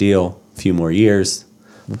same deal, a few more years,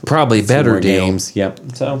 probably better deal. games. Yep.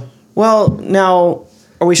 So now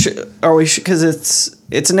are we sure? Because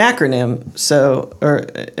it's an acronym, so or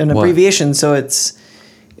an abbreviation. So is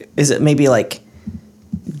it maybe like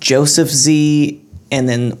Joseph Z, and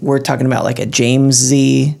then we're talking about like a James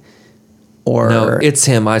Z? Or no, it's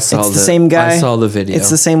him. It's the same guy. I saw the video. It's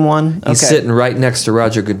the same one. He's sitting right next to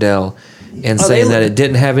Roger Goodell. And saying that it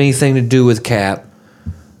didn't have anything to do with Cap,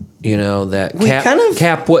 that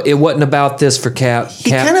Cap, it wasn't about this for Cap.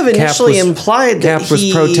 He kind of initially implied that Cap was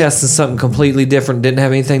protesting something completely different. Didn't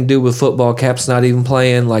have anything to do with football. Cap's not even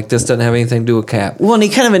playing. Like this doesn't have anything to do with Cap. Well, and he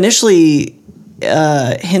kind of initially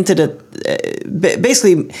hinted at,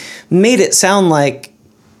 basically made it sound like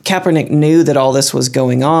Kaepernick knew that all this was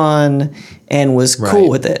going on and was cool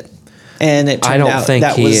with it. And it turned out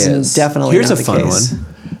that was definitely not the case. Here's a fun one.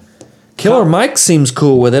 Killer Mike seems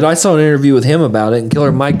cool with it. I saw an interview with him about it, and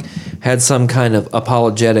Killer Mike had some kind of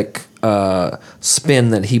apologetic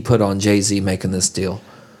spin that he put on Jay-Z making this deal.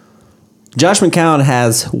 Josh McCown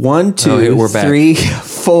has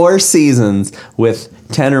 4 seasons with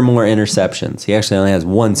 10 or more interceptions. He actually only has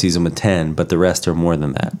 1 season with 10, but the rest are more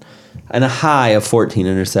than that. And a high of 14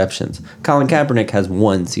 interceptions. Colin Kaepernick has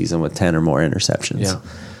 1 season with 10 or more interceptions. Yeah.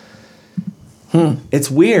 It's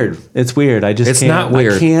weird. It's not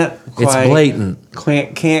weird. I can't quite, it's blatant.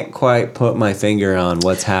 Can't quite put my finger on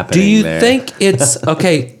what's happening. Do you think it's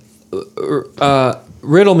okay?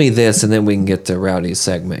 Riddle me this, and then we can get to Rowdy's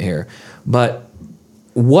segment here. But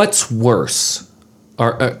what's worse,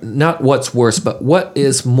 or not what's worse, but what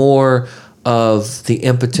is more of the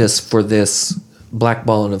impetus for this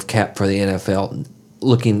blackballing of Cap for the NFL?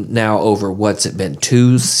 Looking now over what's it been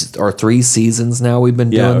 2 or 3 seasons now we've been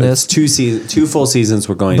doing this. 2 full seasons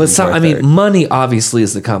we're going. But money obviously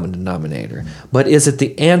is the common denominator. But is it the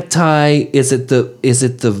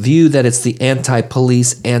view that it's the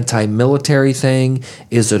anti-police, anti-military thing?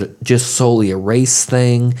 Is it just solely a race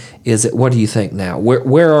thing? Is it? What do you think now?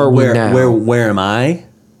 Where are we now? Where am I?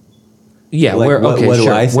 Yeah.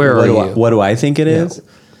 What do I think it is?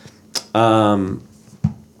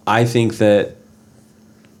 I think that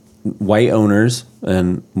white owners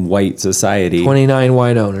and white society. 29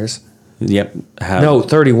 white owners. Yep. No,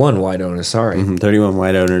 31 white owners. Sorry. 31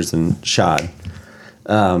 white owners and Shad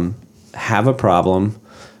have a problem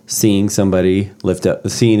seeing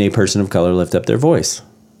a person of color lift up their voice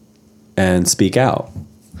and speak out.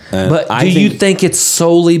 And But do you think it's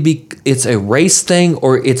solely it's a race thing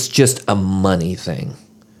or it's just a money thing?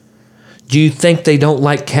 Do you think they don't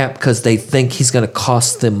like Cap because they think he's going to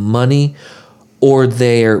cost them money, or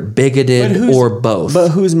they're bigoted, or both? But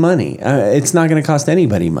whose money? It's not going to cost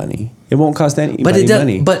anybody money. It won't cost anybody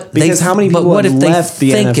money. But because how many people what have if left they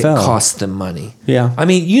the think NFL? it costs them money? Yeah. I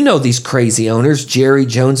mean, you know these crazy owners, Jerry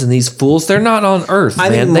Jones and these fools. They're not on Earth, I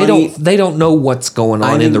man. think They don't know what's going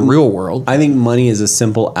on in think- the real world. I think money is a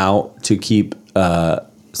simple out to keep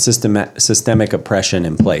systemic oppression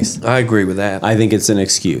in place. I agree with that. I think it's an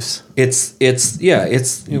excuse. It's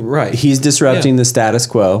right. He's disrupting the status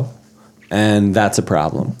quo, and that's a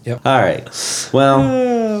problem. Yep. All right.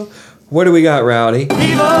 Well, What do we got, Rowdy?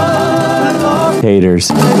 haters.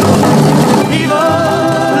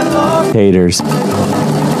 Haters.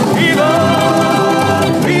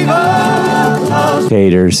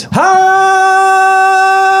 Haters.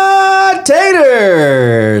 Hot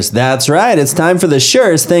taters! That's right. It's time for the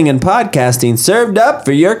surest thing in podcasting served up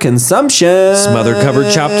for your consumption. Smothered,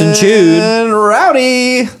 covered, chopped, and chewed. And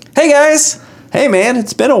Rowdy. Hey guys, Hey, man,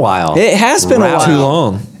 it's been a while. it has been a Wow. while. Too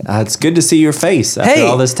long. It's good to see your face after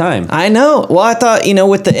all this time. I know. Well, I thought,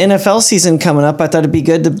 with the NFL season coming up, I thought it'd be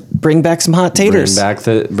good to bring back some hot taters.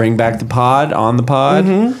 Bring back the pod on the pod.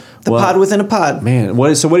 The pod within a pod. Man, what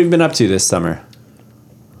have you been up to this summer?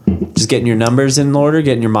 Just getting your numbers in order,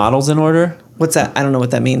 getting your models in order. What's that? I don't know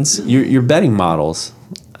what that means. Your betting models.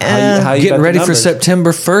 How you got Getting the ready for numbers?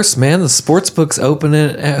 September 1st, man. The sports book's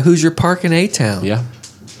opening at Hoosier Park in A-Town. Yeah.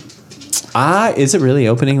 Is it really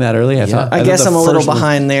opening that early? I thought guess the I'm a little first one-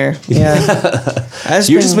 behind there. Yeah.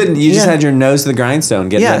 You just had your nose to the grindstone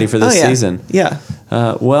getting ready for this season. Yeah.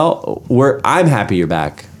 I'm happy you're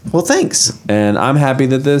back. Well, thanks. And I'm happy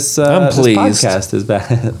that this, I'm this pleased. podcast is back.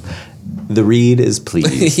 The read is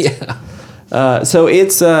pleased. Yeah. So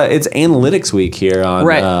it's analytics week here on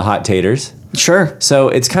Right. Hot Taters. Sure. So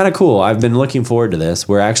it's kind of cool. I've been looking forward to this.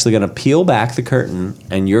 We're actually going to peel back the curtain,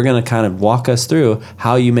 and you're going to kind of walk us through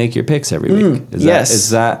how you make your picks every week. Is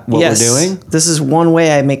that what we're doing? This is one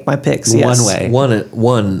way I make my picks. Yes. One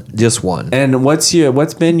way. Just one. And what's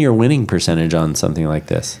been your winning percentage on something like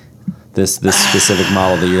this? This specific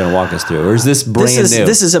model that you're going to walk us through, or is this brand new?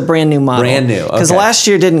 This is a brand new model. Brand new, Because okay. last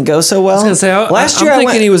year didn't go so well. I was gonna say, I'm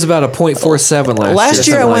thinking he was about a 0.47 last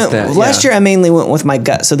year. Last year I mainly went with my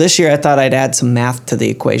gut. So this year I thought I'd add some math to the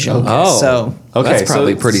equation. Oh. So That's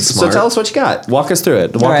probably pretty smart. So tell us what you got. Walk us through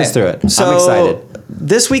it. All right. So I'm excited.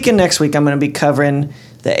 this week and next week I'm going to be covering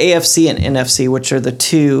the AFC and NFC, which are the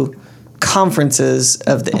two conferences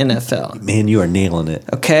of the NFL. Man, you are nailing it.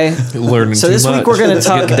 Okay. Learning So too this week much. we're going to It's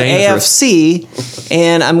talk getting dangerous. AFC,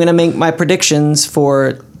 and I'm going to make my predictions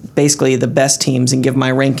for basically the best teams and give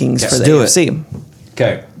my rankings for the do it. AFC.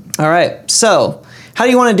 Okay. All right. So, how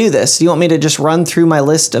do you want to do this? Do you want me to just run through my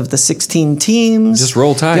list of the 16 teams? Just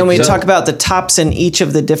roll tide. Do you want me to So- talk about the tops in each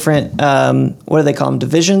of the different, what do they call them,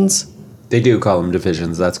 divisions? They do call them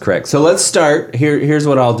divisions. That's correct. So let's start. Here's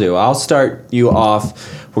what I'll do. I'll start you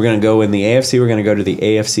off. We're going to go in the AFC. We're going to go to the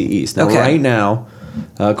AFC East. Now, Okay. right now,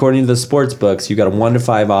 according to the sports books, you got a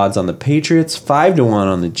 1-5 odds on the Patriots, 5-1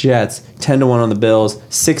 on the Jets, 10-1 on the Bills,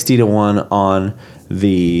 60-1 on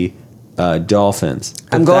the Dolphins.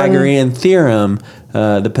 I'm going- Pythagorean theorem.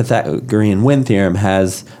 The Pythagorean win theorem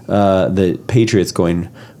has the Patriots going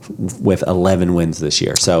with 11 wins this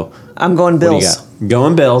year. So I'm going what do you Bills. got?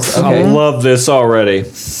 Going Bills. Okay. love this already.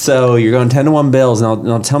 So you're going 10-1 Bills.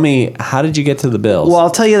 Now tell me, how did you get to the Bills? Well, I'll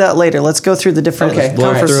tell you that later. Let's go through the different okay. All right.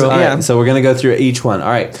 conferences. All right. Yeah. So we're going to go through each one. All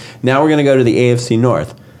right. Now we're going to go to the AFC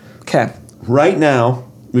North. Okay. Right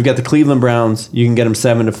now, we've got the Cleveland Browns. You can get them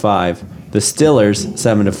 7-5. The Steelers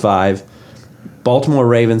 7-5. Baltimore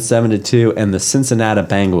Ravens 7-2, and the Cincinnati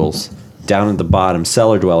Bengals down at the bottom,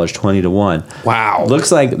 cellar dwellers 20-1. Wow.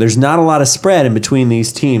 Looks like there's not a lot of spread in between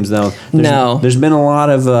these teams. Now, there's been a lot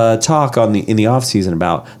of talk in the offseason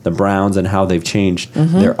about the Browns and how they've changed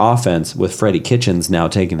their offense with Freddie Kitchens now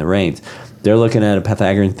taking the reins. They're looking at a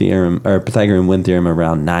Pythagorean win theorem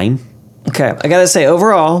around 9. Okay, I gotta say,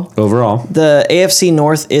 overall, the AFC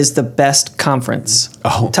North is the best conference.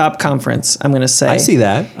 Top conference, I'm gonna say. I see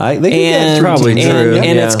that. They can And, probably and, true.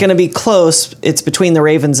 and Yeah. it's going to be close. It's between the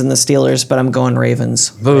Ravens and the Steelers, but I'm going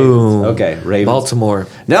Ravens. Boom. Okay, Ravens. Baltimore.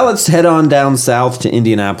 Now let's head on down south to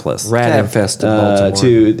Indianapolis. Rat Okay. infested Baltimore.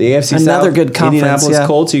 To the AFC South. Another good conference, Indianapolis yeah.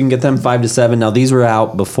 Colts. You can get them 5-7. Now these were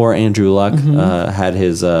out before Andrew Luck had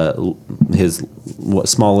his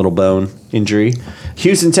small little bone injury.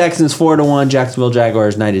 Houston Texans 4-1. Jacksonville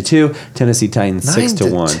Jaguars 9-2. Tennessee Titans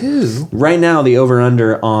 6-1. 9-2. Right now the over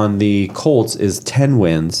under on the Colts is 10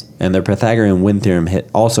 wins, and their Pythagorean win theorem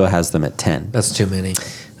also has them at 10. That's too many.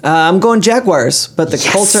 I'm going Jaguars, but the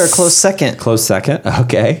Colts are a close second. Close second.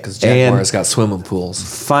 Okay. Because Jaguars got swimming pools.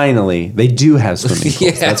 Finally, they do have swimming pools.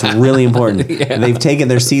 Yeah. That's really important. Yeah. They've taken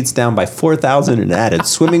their seats down by 4,000 and added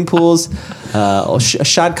swimming pools.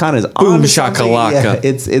 Shad Khan is on shakalaka.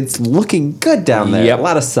 It's looking good down there. Yep. A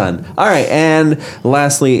lot of sun. All right, and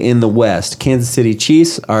lastly in the West, Kansas City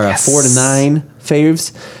Chiefs are a 4-9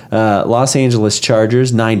 faves. Los Angeles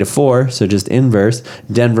Chargers 9-4, so just inverse.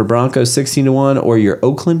 Denver Broncos 16-1, or your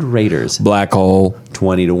Oakland Raiders Black hole.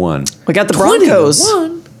 20-1. We got the Broncos.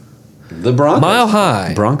 The Broncos. Mile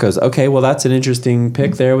high. Broncos. Okay, well, that's an interesting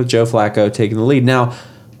pick there with Joe Flacco taking the lead. Now,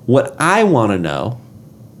 what I want to know,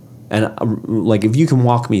 and like if you can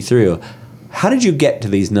walk me through, how did you get to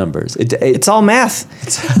these numbers? It's all math.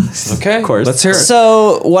 Okay. Of course. Let's hear it.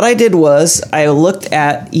 So what I did was I looked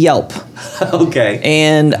at Yelp, Okay.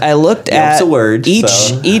 and I looked Yelp's at a word,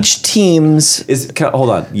 so- each team's. Hold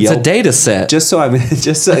on. It's Yelp. a data set. Just so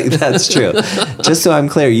that's true. Just so I'm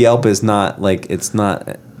clear, Yelp is not like it's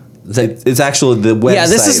not. It's actually the website. Yeah,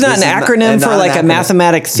 this is not an acronym for like a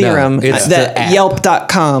mathematic theorem. it's That the app.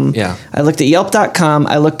 Yelp.com. Yeah. I looked at Yelp.com.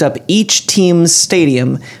 I looked up each team's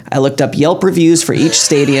stadium. I looked up Yelp reviews for each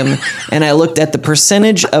stadium, and I looked at the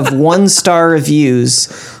percentage of 1-star reviews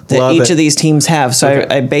that Love each it. of these teams have. So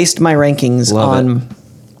Okay. I based my rankings Love on.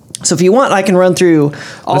 So if you want, I can run through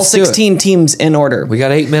all Let's do it. 16 teams in order. We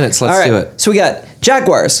got 8 minutes. Let's All right. do it. So we got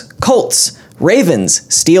Jaguars, Colts, Ravens,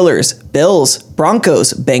 Steelers, Bills,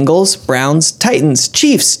 Broncos, Bengals, Browns, Titans,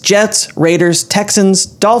 Chiefs, Jets, Raiders, Texans,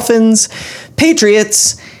 Dolphins,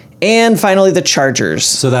 Patriots, and finally the Chargers.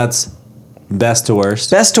 So that's best to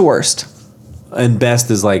worst, Best to worst. and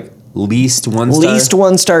best is like least 1 star. Least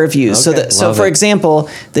 1-star reviews. Okay. Love For it. example,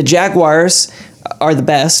 the Jaguars are the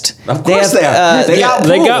best. Of course they are. They got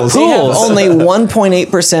they got pools. They have pools. only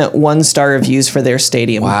 1.8% 1-star reviews for their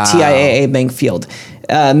stadium, Wow. TIAA Bank Field.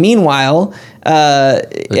 Meanwhile,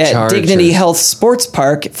 at Chargers. Dignity Health Sports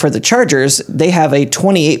Park for the Chargers, they have a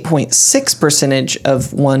 28.6%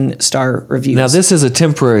 of 1-star reviews. Now, this is a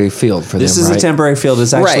temporary field for This them, is right? a temporary field.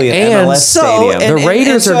 It's actually Right. an And MLS So, stadium. The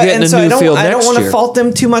Raiders are getting a new I don't, field I don't next want to year. fault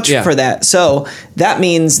them too much Yeah. for that. So that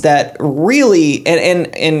means that really,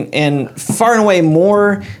 and far and away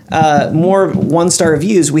more 1-star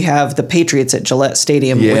reviews. We have the Patriots at Gillette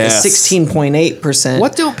Stadium Yes. with a 16.8%.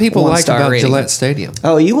 What don't people like one-star about rating. Gillette Stadium?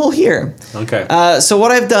 Oh, you will hear. Okay. So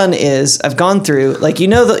what I've done is I've gone through, like, you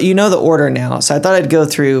know the order now. So I thought I'd go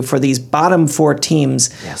through for these bottom 4 teams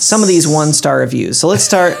some of these 1-star reviews. So let's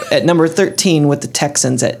start at number 13 with the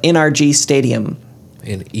Texans at NRG Stadium.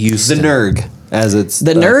 In the Houston. NERG, as it's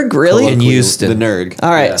The NERG, really? In Houston. The NERG. All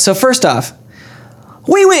right. Yeah. So first off,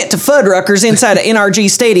 we went to Fuddruckers inside of NRG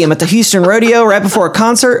Stadium at the Houston Rodeo right before a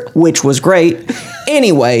concert, which was great.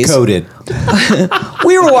 Anyways, Coded.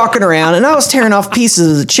 we were walking around and I was tearing off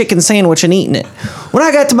pieces of the chicken sandwich and eating it. When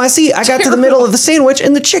I got to my seat, I got to the middle of the sandwich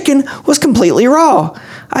and the chicken was completely raw.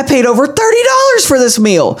 I paid over $30 for this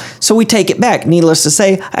meal. So we take it back. Needless to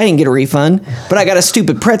say, I didn't get a refund, but I got a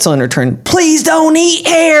stupid pretzel in return. Please don't eat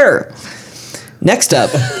hair. Next up.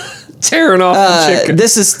 Tearing off the chicken.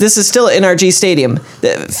 This is still at NRG Stadium.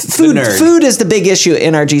 nerd. Food is the big issue at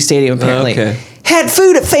NRG Stadium, apparently. Okay. Had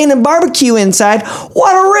food at Phantom Barbecue inside.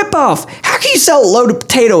 What a ripoff. How can you sell a load of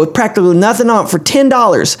potato with practically nothing on it for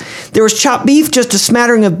 $10? There was chopped beef, just a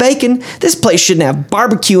smattering of bacon. This place shouldn't have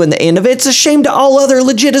barbecue in the end of it. It's a shame to all other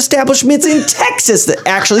legit establishments in Texas that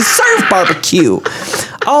actually serve barbecue.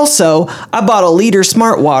 Also, I bought a liter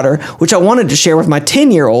Smart Water, which I wanted to share with my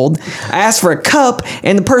 10-year-old. I asked for a cup,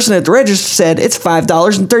 and the person at the register said it's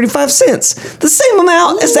 $5.35. The same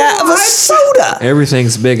amount as that of a soda.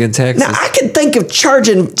 Everything's big in Texas. Now, I could think of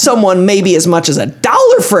charging someone maybe as much as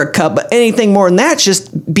 $1 for a cup, but anything more than that's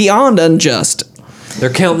just beyond unjust. They're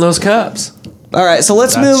counting those cups. All right, so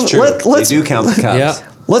let's That's move. true. Let's they do count the cups.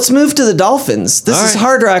 Yeah. Let's move to the Dolphins. This All is right.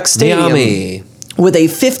 Hard Rock Stadium Miami. with a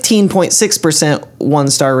 15.6%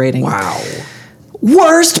 1-star rating. Wow.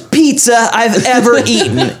 Worst pizza I've ever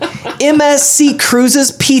eaten. MSC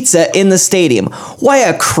Cruises Pizza in the stadium. Why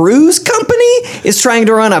a cruise company is trying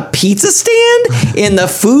to run a pizza stand in the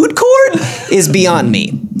food court is beyond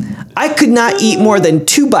me. I could not eat more than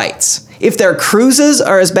 2 bites. If their cruises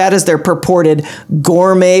are as bad as their purported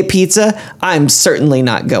gourmet pizza, I'm certainly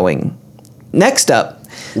not going. Next up,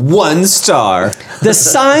 1 star. the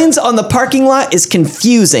signs on the parking lot is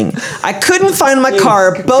confusing. I couldn't find my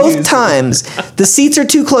car both times. The seats are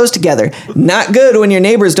too close together. Not good when your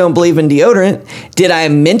neighbors don't believe in deodorant. Did I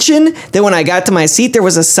mention that when I got to my seat, there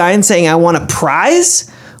was a sign saying I want a prize?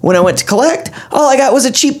 When I went to collect, all I got was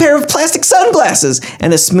a cheap pair of plastic sunglasses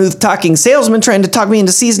and a smooth-talking salesman trying to talk me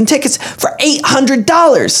into season tickets for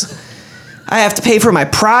 $800. I have to pay for my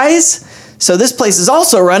prize? So this place is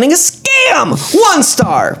also running a scam. 1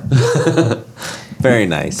 star. Very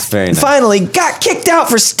nice. Very nice. Finally, got kicked out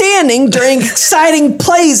for standing during exciting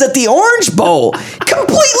plays at the Orange Bowl.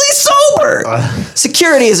 Completely sober.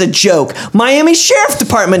 Security is a joke. Miami Sheriff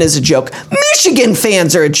Department is a joke. Michigan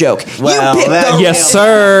fans are a joke. Well, Yes,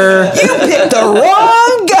 sir. You picked the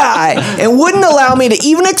wrong guy and wouldn't allow me to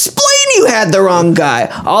even explain you had the wrong guy.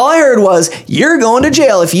 All I heard was, you're going to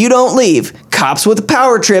jail if you don't leave. Cops with a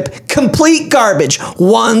power trip. Complete garbage.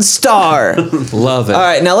 1 star. Love it. All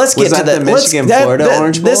right, now let's get Was to that the Michigan, Florida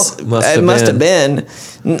Orange Bowl? It must have been.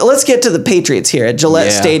 Let's get to the Patriots here at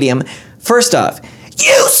Gillette Yeah. Stadium. First off,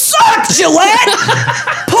 you suck, Gillette!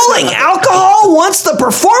 Pulling alcohol once the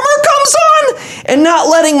performer comes on and not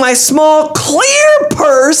letting my small, clear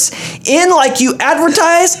purse in like you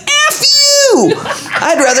advertise. F you!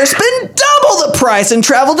 I'd rather spend double the price and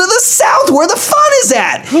travel to the South where the fun is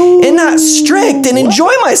at and not strict and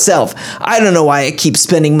enjoy myself. I don't know why I keep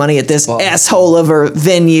spending money at this asshole of a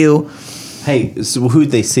venue. Hey, so who'd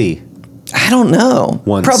they see? I don't know.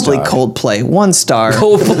 1 Probably star. Coldplay. 1 star.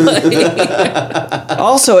 Coldplay.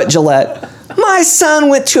 Also at Gillette, my son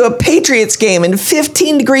went to a Patriots game in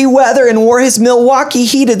 15-degree weather and wore his Milwaukee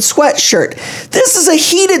heated sweatshirt. This is a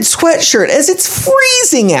heated sweatshirt as it's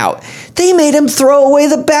freezing out. They made him throw away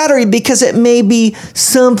the battery because it may be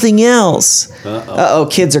something else. Uh-oh,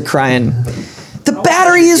 kids are crying. The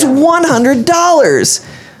battery is $100.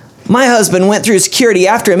 My husband went through security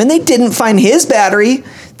after him and they didn't find his battery.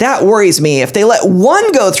 That worries me. If they let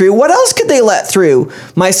one go through, what else could they let through?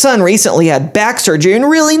 My son recently had back surgery and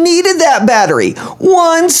really needed that battery.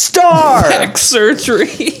 1 star. Back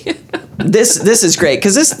surgery. This is great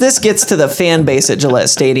because this gets to the fan base at Gillette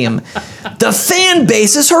Stadium. The fan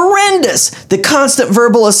base is horrendous. The constant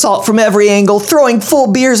verbal assault from every angle, throwing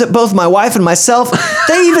full beers at both my wife and myself.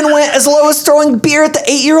 They even went as low as throwing beer at the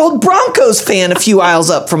 8-year-old Broncos fan a few aisles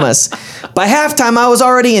up from us. By halftime, I was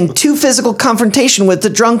already in 2 physical confrontation with the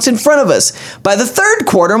drunks in front of us. By the 3rd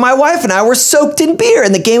quarter, my wife and I were soaked in beer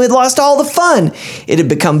and the game had lost all the fun. It had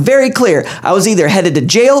become very clear I was either headed to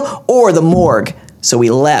jail or the morgue. So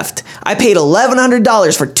we left. I paid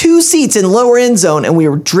 $1,100 for 2 seats in lower end zone and we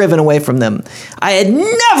were driven away from them. I had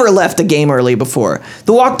never left a game early before.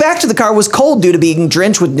 The walk back to the car was cold due to being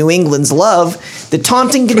drenched with New England's love. The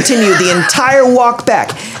taunting continued the entire walk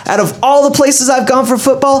back. Out of all the places I've gone for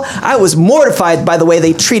football, I was mortified by the way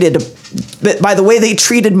they treated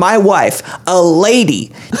my wife, a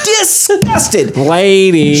lady. Disgusted.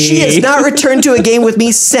 Lady. She has not returned to a game with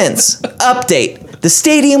me since. Update. The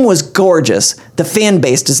stadium was gorgeous. The fan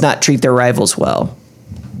base does not treat their rivals well.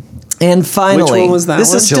 And finally, Which one was that this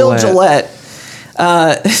one? is still Gillette.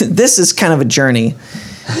 This is kind of a journey.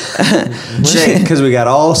 Because we got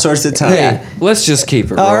all sorts of time. Yeah. Let's just keep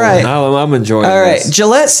it rolling. All right. I'm enjoying All right, this.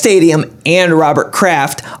 Gillette Stadium and Robert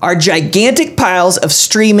Kraft are gigantic piles of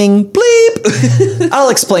streaming bleep.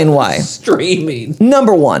 I'll explain why. Streaming.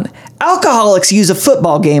 Number 1, alcoholics use a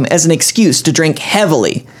football game as an excuse to drink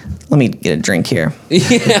heavily. Let me get a drink here.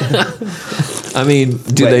 Yeah. I mean,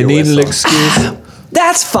 do Wet they your need an whistle. excuse?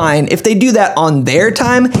 That's fine if they do that on their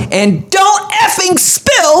time and don't effing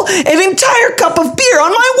spill an entire cup of beer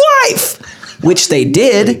on my wife, which they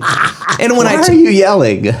did. And when Why are you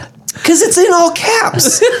yelling? because it's in all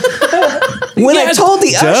caps. When I told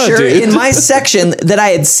the usher dude. in my section that I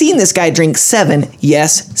had seen this guy drink 7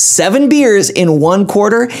 beers in 1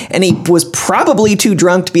 quarter, and he was probably too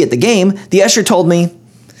drunk to be at the game, the usher told me,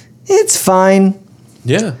 it's fine.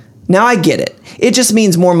 Yeah. Now I get it. It just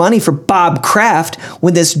means more money for Bob Kraft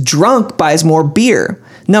when this drunk buys more beer.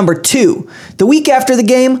 Number 2, the week after the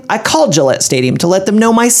game, I called Gillette Stadium to let them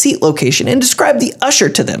know my seat location and describe the usher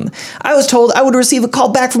to them. I was told I would receive a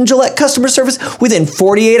call back from Gillette customer service within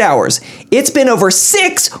 48 hours. It's been over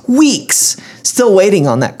 6 weeks. Still waiting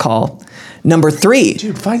on that call. Number 3.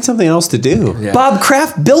 Dude, find something else to do. Yeah. Bob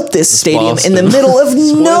Kraft built this stadium in the Boston. middle of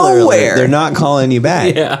Spoiler alert, nowhere. they're not calling you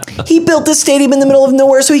back. Yeah. He built this stadium in the middle of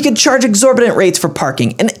nowhere so he could charge exorbitant rates for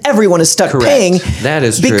parking, and everyone is stuck Correct. paying. That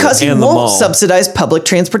is true. because he And the won't mall. subsidize public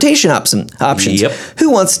transportation options. Yep. Who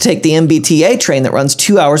wants to take the MBTA train that runs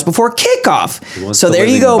 2 hours before kickoff? wants So to there live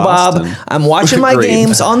you in go, Boston? Bob. I'm watching my Agreed.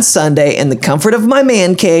 games on Sunday in the comfort of my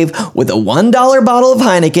man cave with a $1 bottle of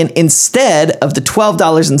Heineken instead of the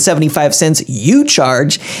 $12.75 you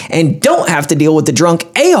charge, and don't have to deal with the drunk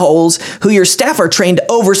a-holes who your staff are trained to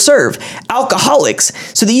overserve, alcoholics,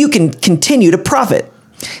 so that you can continue to profit.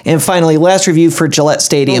 And finally, last review for Gillette Oh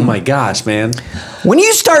Stadium. my gosh, man. When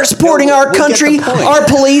you start supporting No, our we get country, the point. our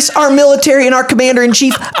police, our military, and our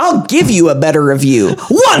commander-in-chief, I'll give you a better review.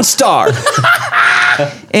 1 star.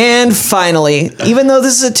 And finally, even though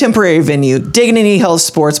this is a temporary venue, Dignity Health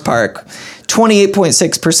Sports Park,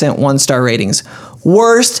 28.6% 1-star ratings.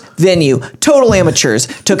 Worst venue, total amateurs.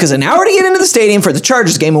 Took us an hour to get into the stadium for the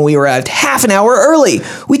Chargers game, and we arrived half an hour early.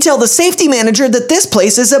 We tell the safety manager that this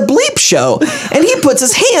place is a bleep show, and he puts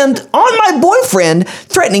his hand on my boyfriend,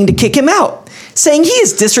 threatening to kick him out, saying he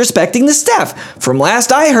is disrespecting the staff. From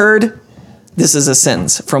last I heard, this is a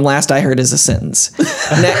sentence. From last I heard is a sentence.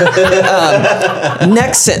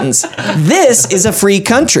 Next sentence. This is a free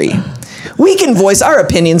country. We can voice our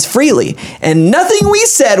opinions freely, and nothing we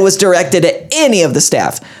said was directed at any of the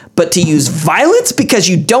staff. But to use violence because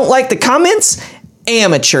you don't like the comments?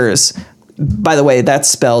 Amateurs. By the way, that's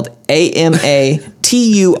spelled AMATURES.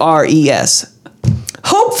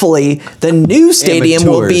 Hopefully, the new stadium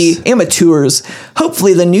will be amateurs.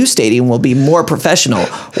 Hopefully, the new stadium will be more professional.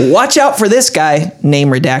 Watch out for this guy, name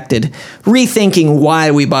redacted, rethinking why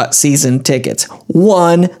we bought season tickets.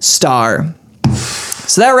 1 star.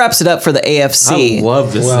 So that wraps it up for the AFC. I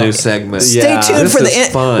love this new segment. Stay tuned this for is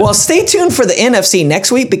fun. stay tuned for the NFC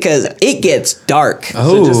next week because it gets dark.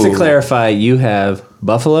 So just to Ooh. clarify, you have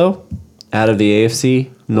Buffalo out of the AFC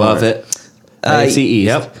North. Love it. AFC East.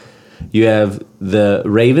 Yep. You have the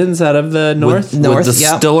Ravens out of the North. North, With the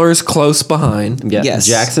yep. Steelers close behind. Yeah. Yes.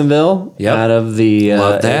 Jacksonville Yep. out of the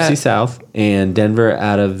Love that. AFC South, and Denver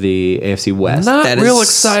out of the AFC West. Not That real is-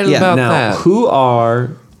 excited yeah. about Now, that. who are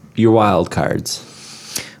your wild cards?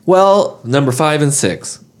 Well, Number 5 and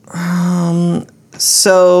 6.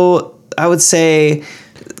 so I would say,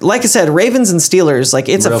 like I said, Ravens and Steelers, like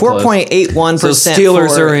it's Real a close. 4.81%. So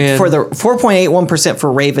Steelers are in. for the 4.81%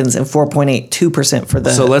 for Ravens and 4.82% for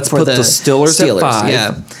the. So let's for put the Steelers at 5.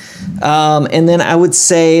 Yeah, and then I would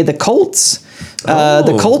say the Colts. The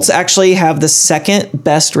Oh. Colts actually have the second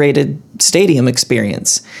best rated stadium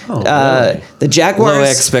experience. really? The Jaguars. Low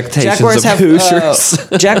expectations Jaguars of have Hoosiers.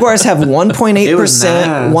 Jaguars have 1.8%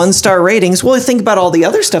 nice. 1-star ratings. Well, think about all the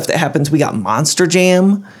other stuff that happens. We got Monster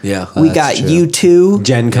Jam. Yeah, we that's got true. U2.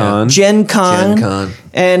 Gen Con. Gen Con. Gen Con.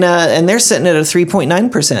 And they're sitting at a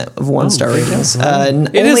 3.9% of 1-star ratings.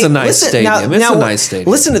 It is a nice stadium. It's a nice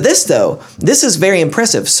stadium. Listen to this though. This is very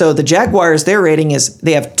impressive. So the Jaguars, their rating is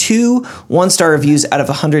they have 2 1-star reviews out of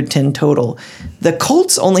 110 total. The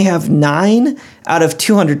Colts only have 9 out of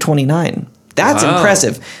 229. That's Wow.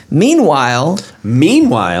 impressive. Meanwhile,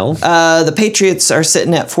 Meanwhile, the Patriots are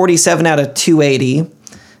sitting at 47 out of 280.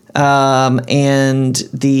 And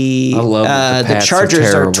the I love that the Pats are Chargers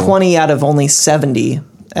are terrible. 20 out of only 70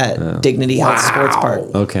 at Dignity Health Sports Park.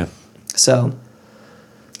 okay. So,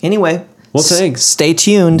 anyway. Well, thanks. Stay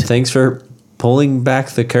tuned. Thanks for pulling back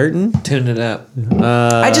the curtain. Tune it up.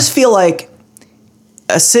 I just feel like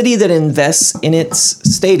a city that invests in its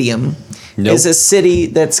stadium Nope. is a city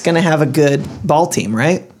that's going to have a good ball team,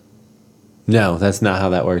 right? No, that's not how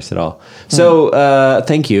that works at all. So,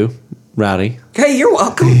 thank you, Rowdy. Hey, you're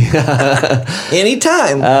welcome.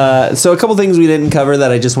 Anytime. So a couple things we didn't cover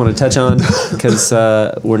that I just want to touch on because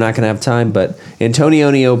we're not going to have time. But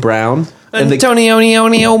Antonio Brown and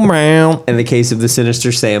Antonio Brown. in the case of the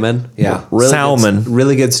Sinister Salmon, Yeah. really Salmon. good,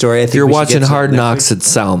 really good story. I think If you're we should watching get to it Hard next Knocks, it's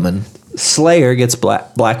Salmon. week. Slayer gets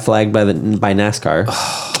black flagged by NASCAR.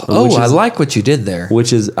 Oh, which I is- like what you did there.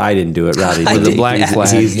 Which is I didn't do it, Rowdy. I did did, it. black yeah. flag.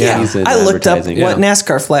 He's Yeah. in I looked up advertising. what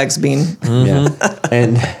NASCAR flags mean. Yeah.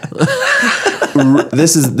 And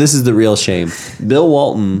this is the real shame. Bill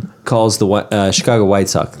Walton calls the Chicago White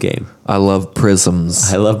Sox game. I love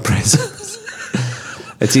prisms. I love prisons.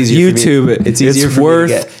 It's easier. YouTube For it. me, it's easier it's for worth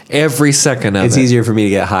me to get. every second of It's it. easier for me to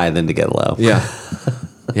get high than to get low. Yeah.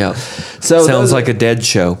 Yeah. So Sounds those- like a dead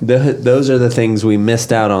show. Those are the things we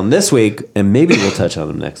missed out on this week, and maybe we'll touch on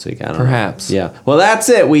them next week. I don't Perhaps. know. Yeah. Well, that's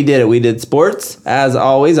it. We did it. We did sports. As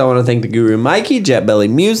always, I want to thank the Guru Mikey, Jet Belly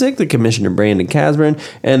Music, the Commissioner Brandon Casburn,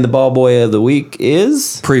 and the ball boy of the week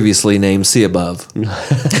is. Previously named See Above.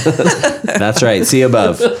 That's right. See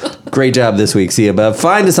above. Great job this week. See you above.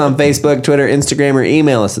 Find us on Facebook, Twitter, Instagram, or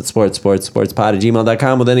email us at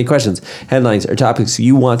sportspod@gmail.com with any questions, headlines, or topics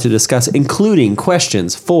you want to discuss, including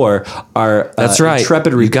questions for our That's right.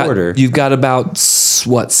 intrepid reporter. You've got about,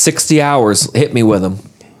 60 hours. Hit me with them.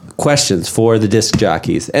 Questions for the disc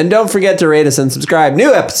jockeys. And don't forget to rate us and subscribe.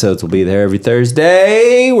 New episodes will be there every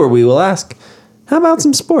Thursday where we will ask, how about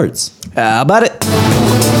some sports? How about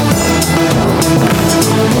it?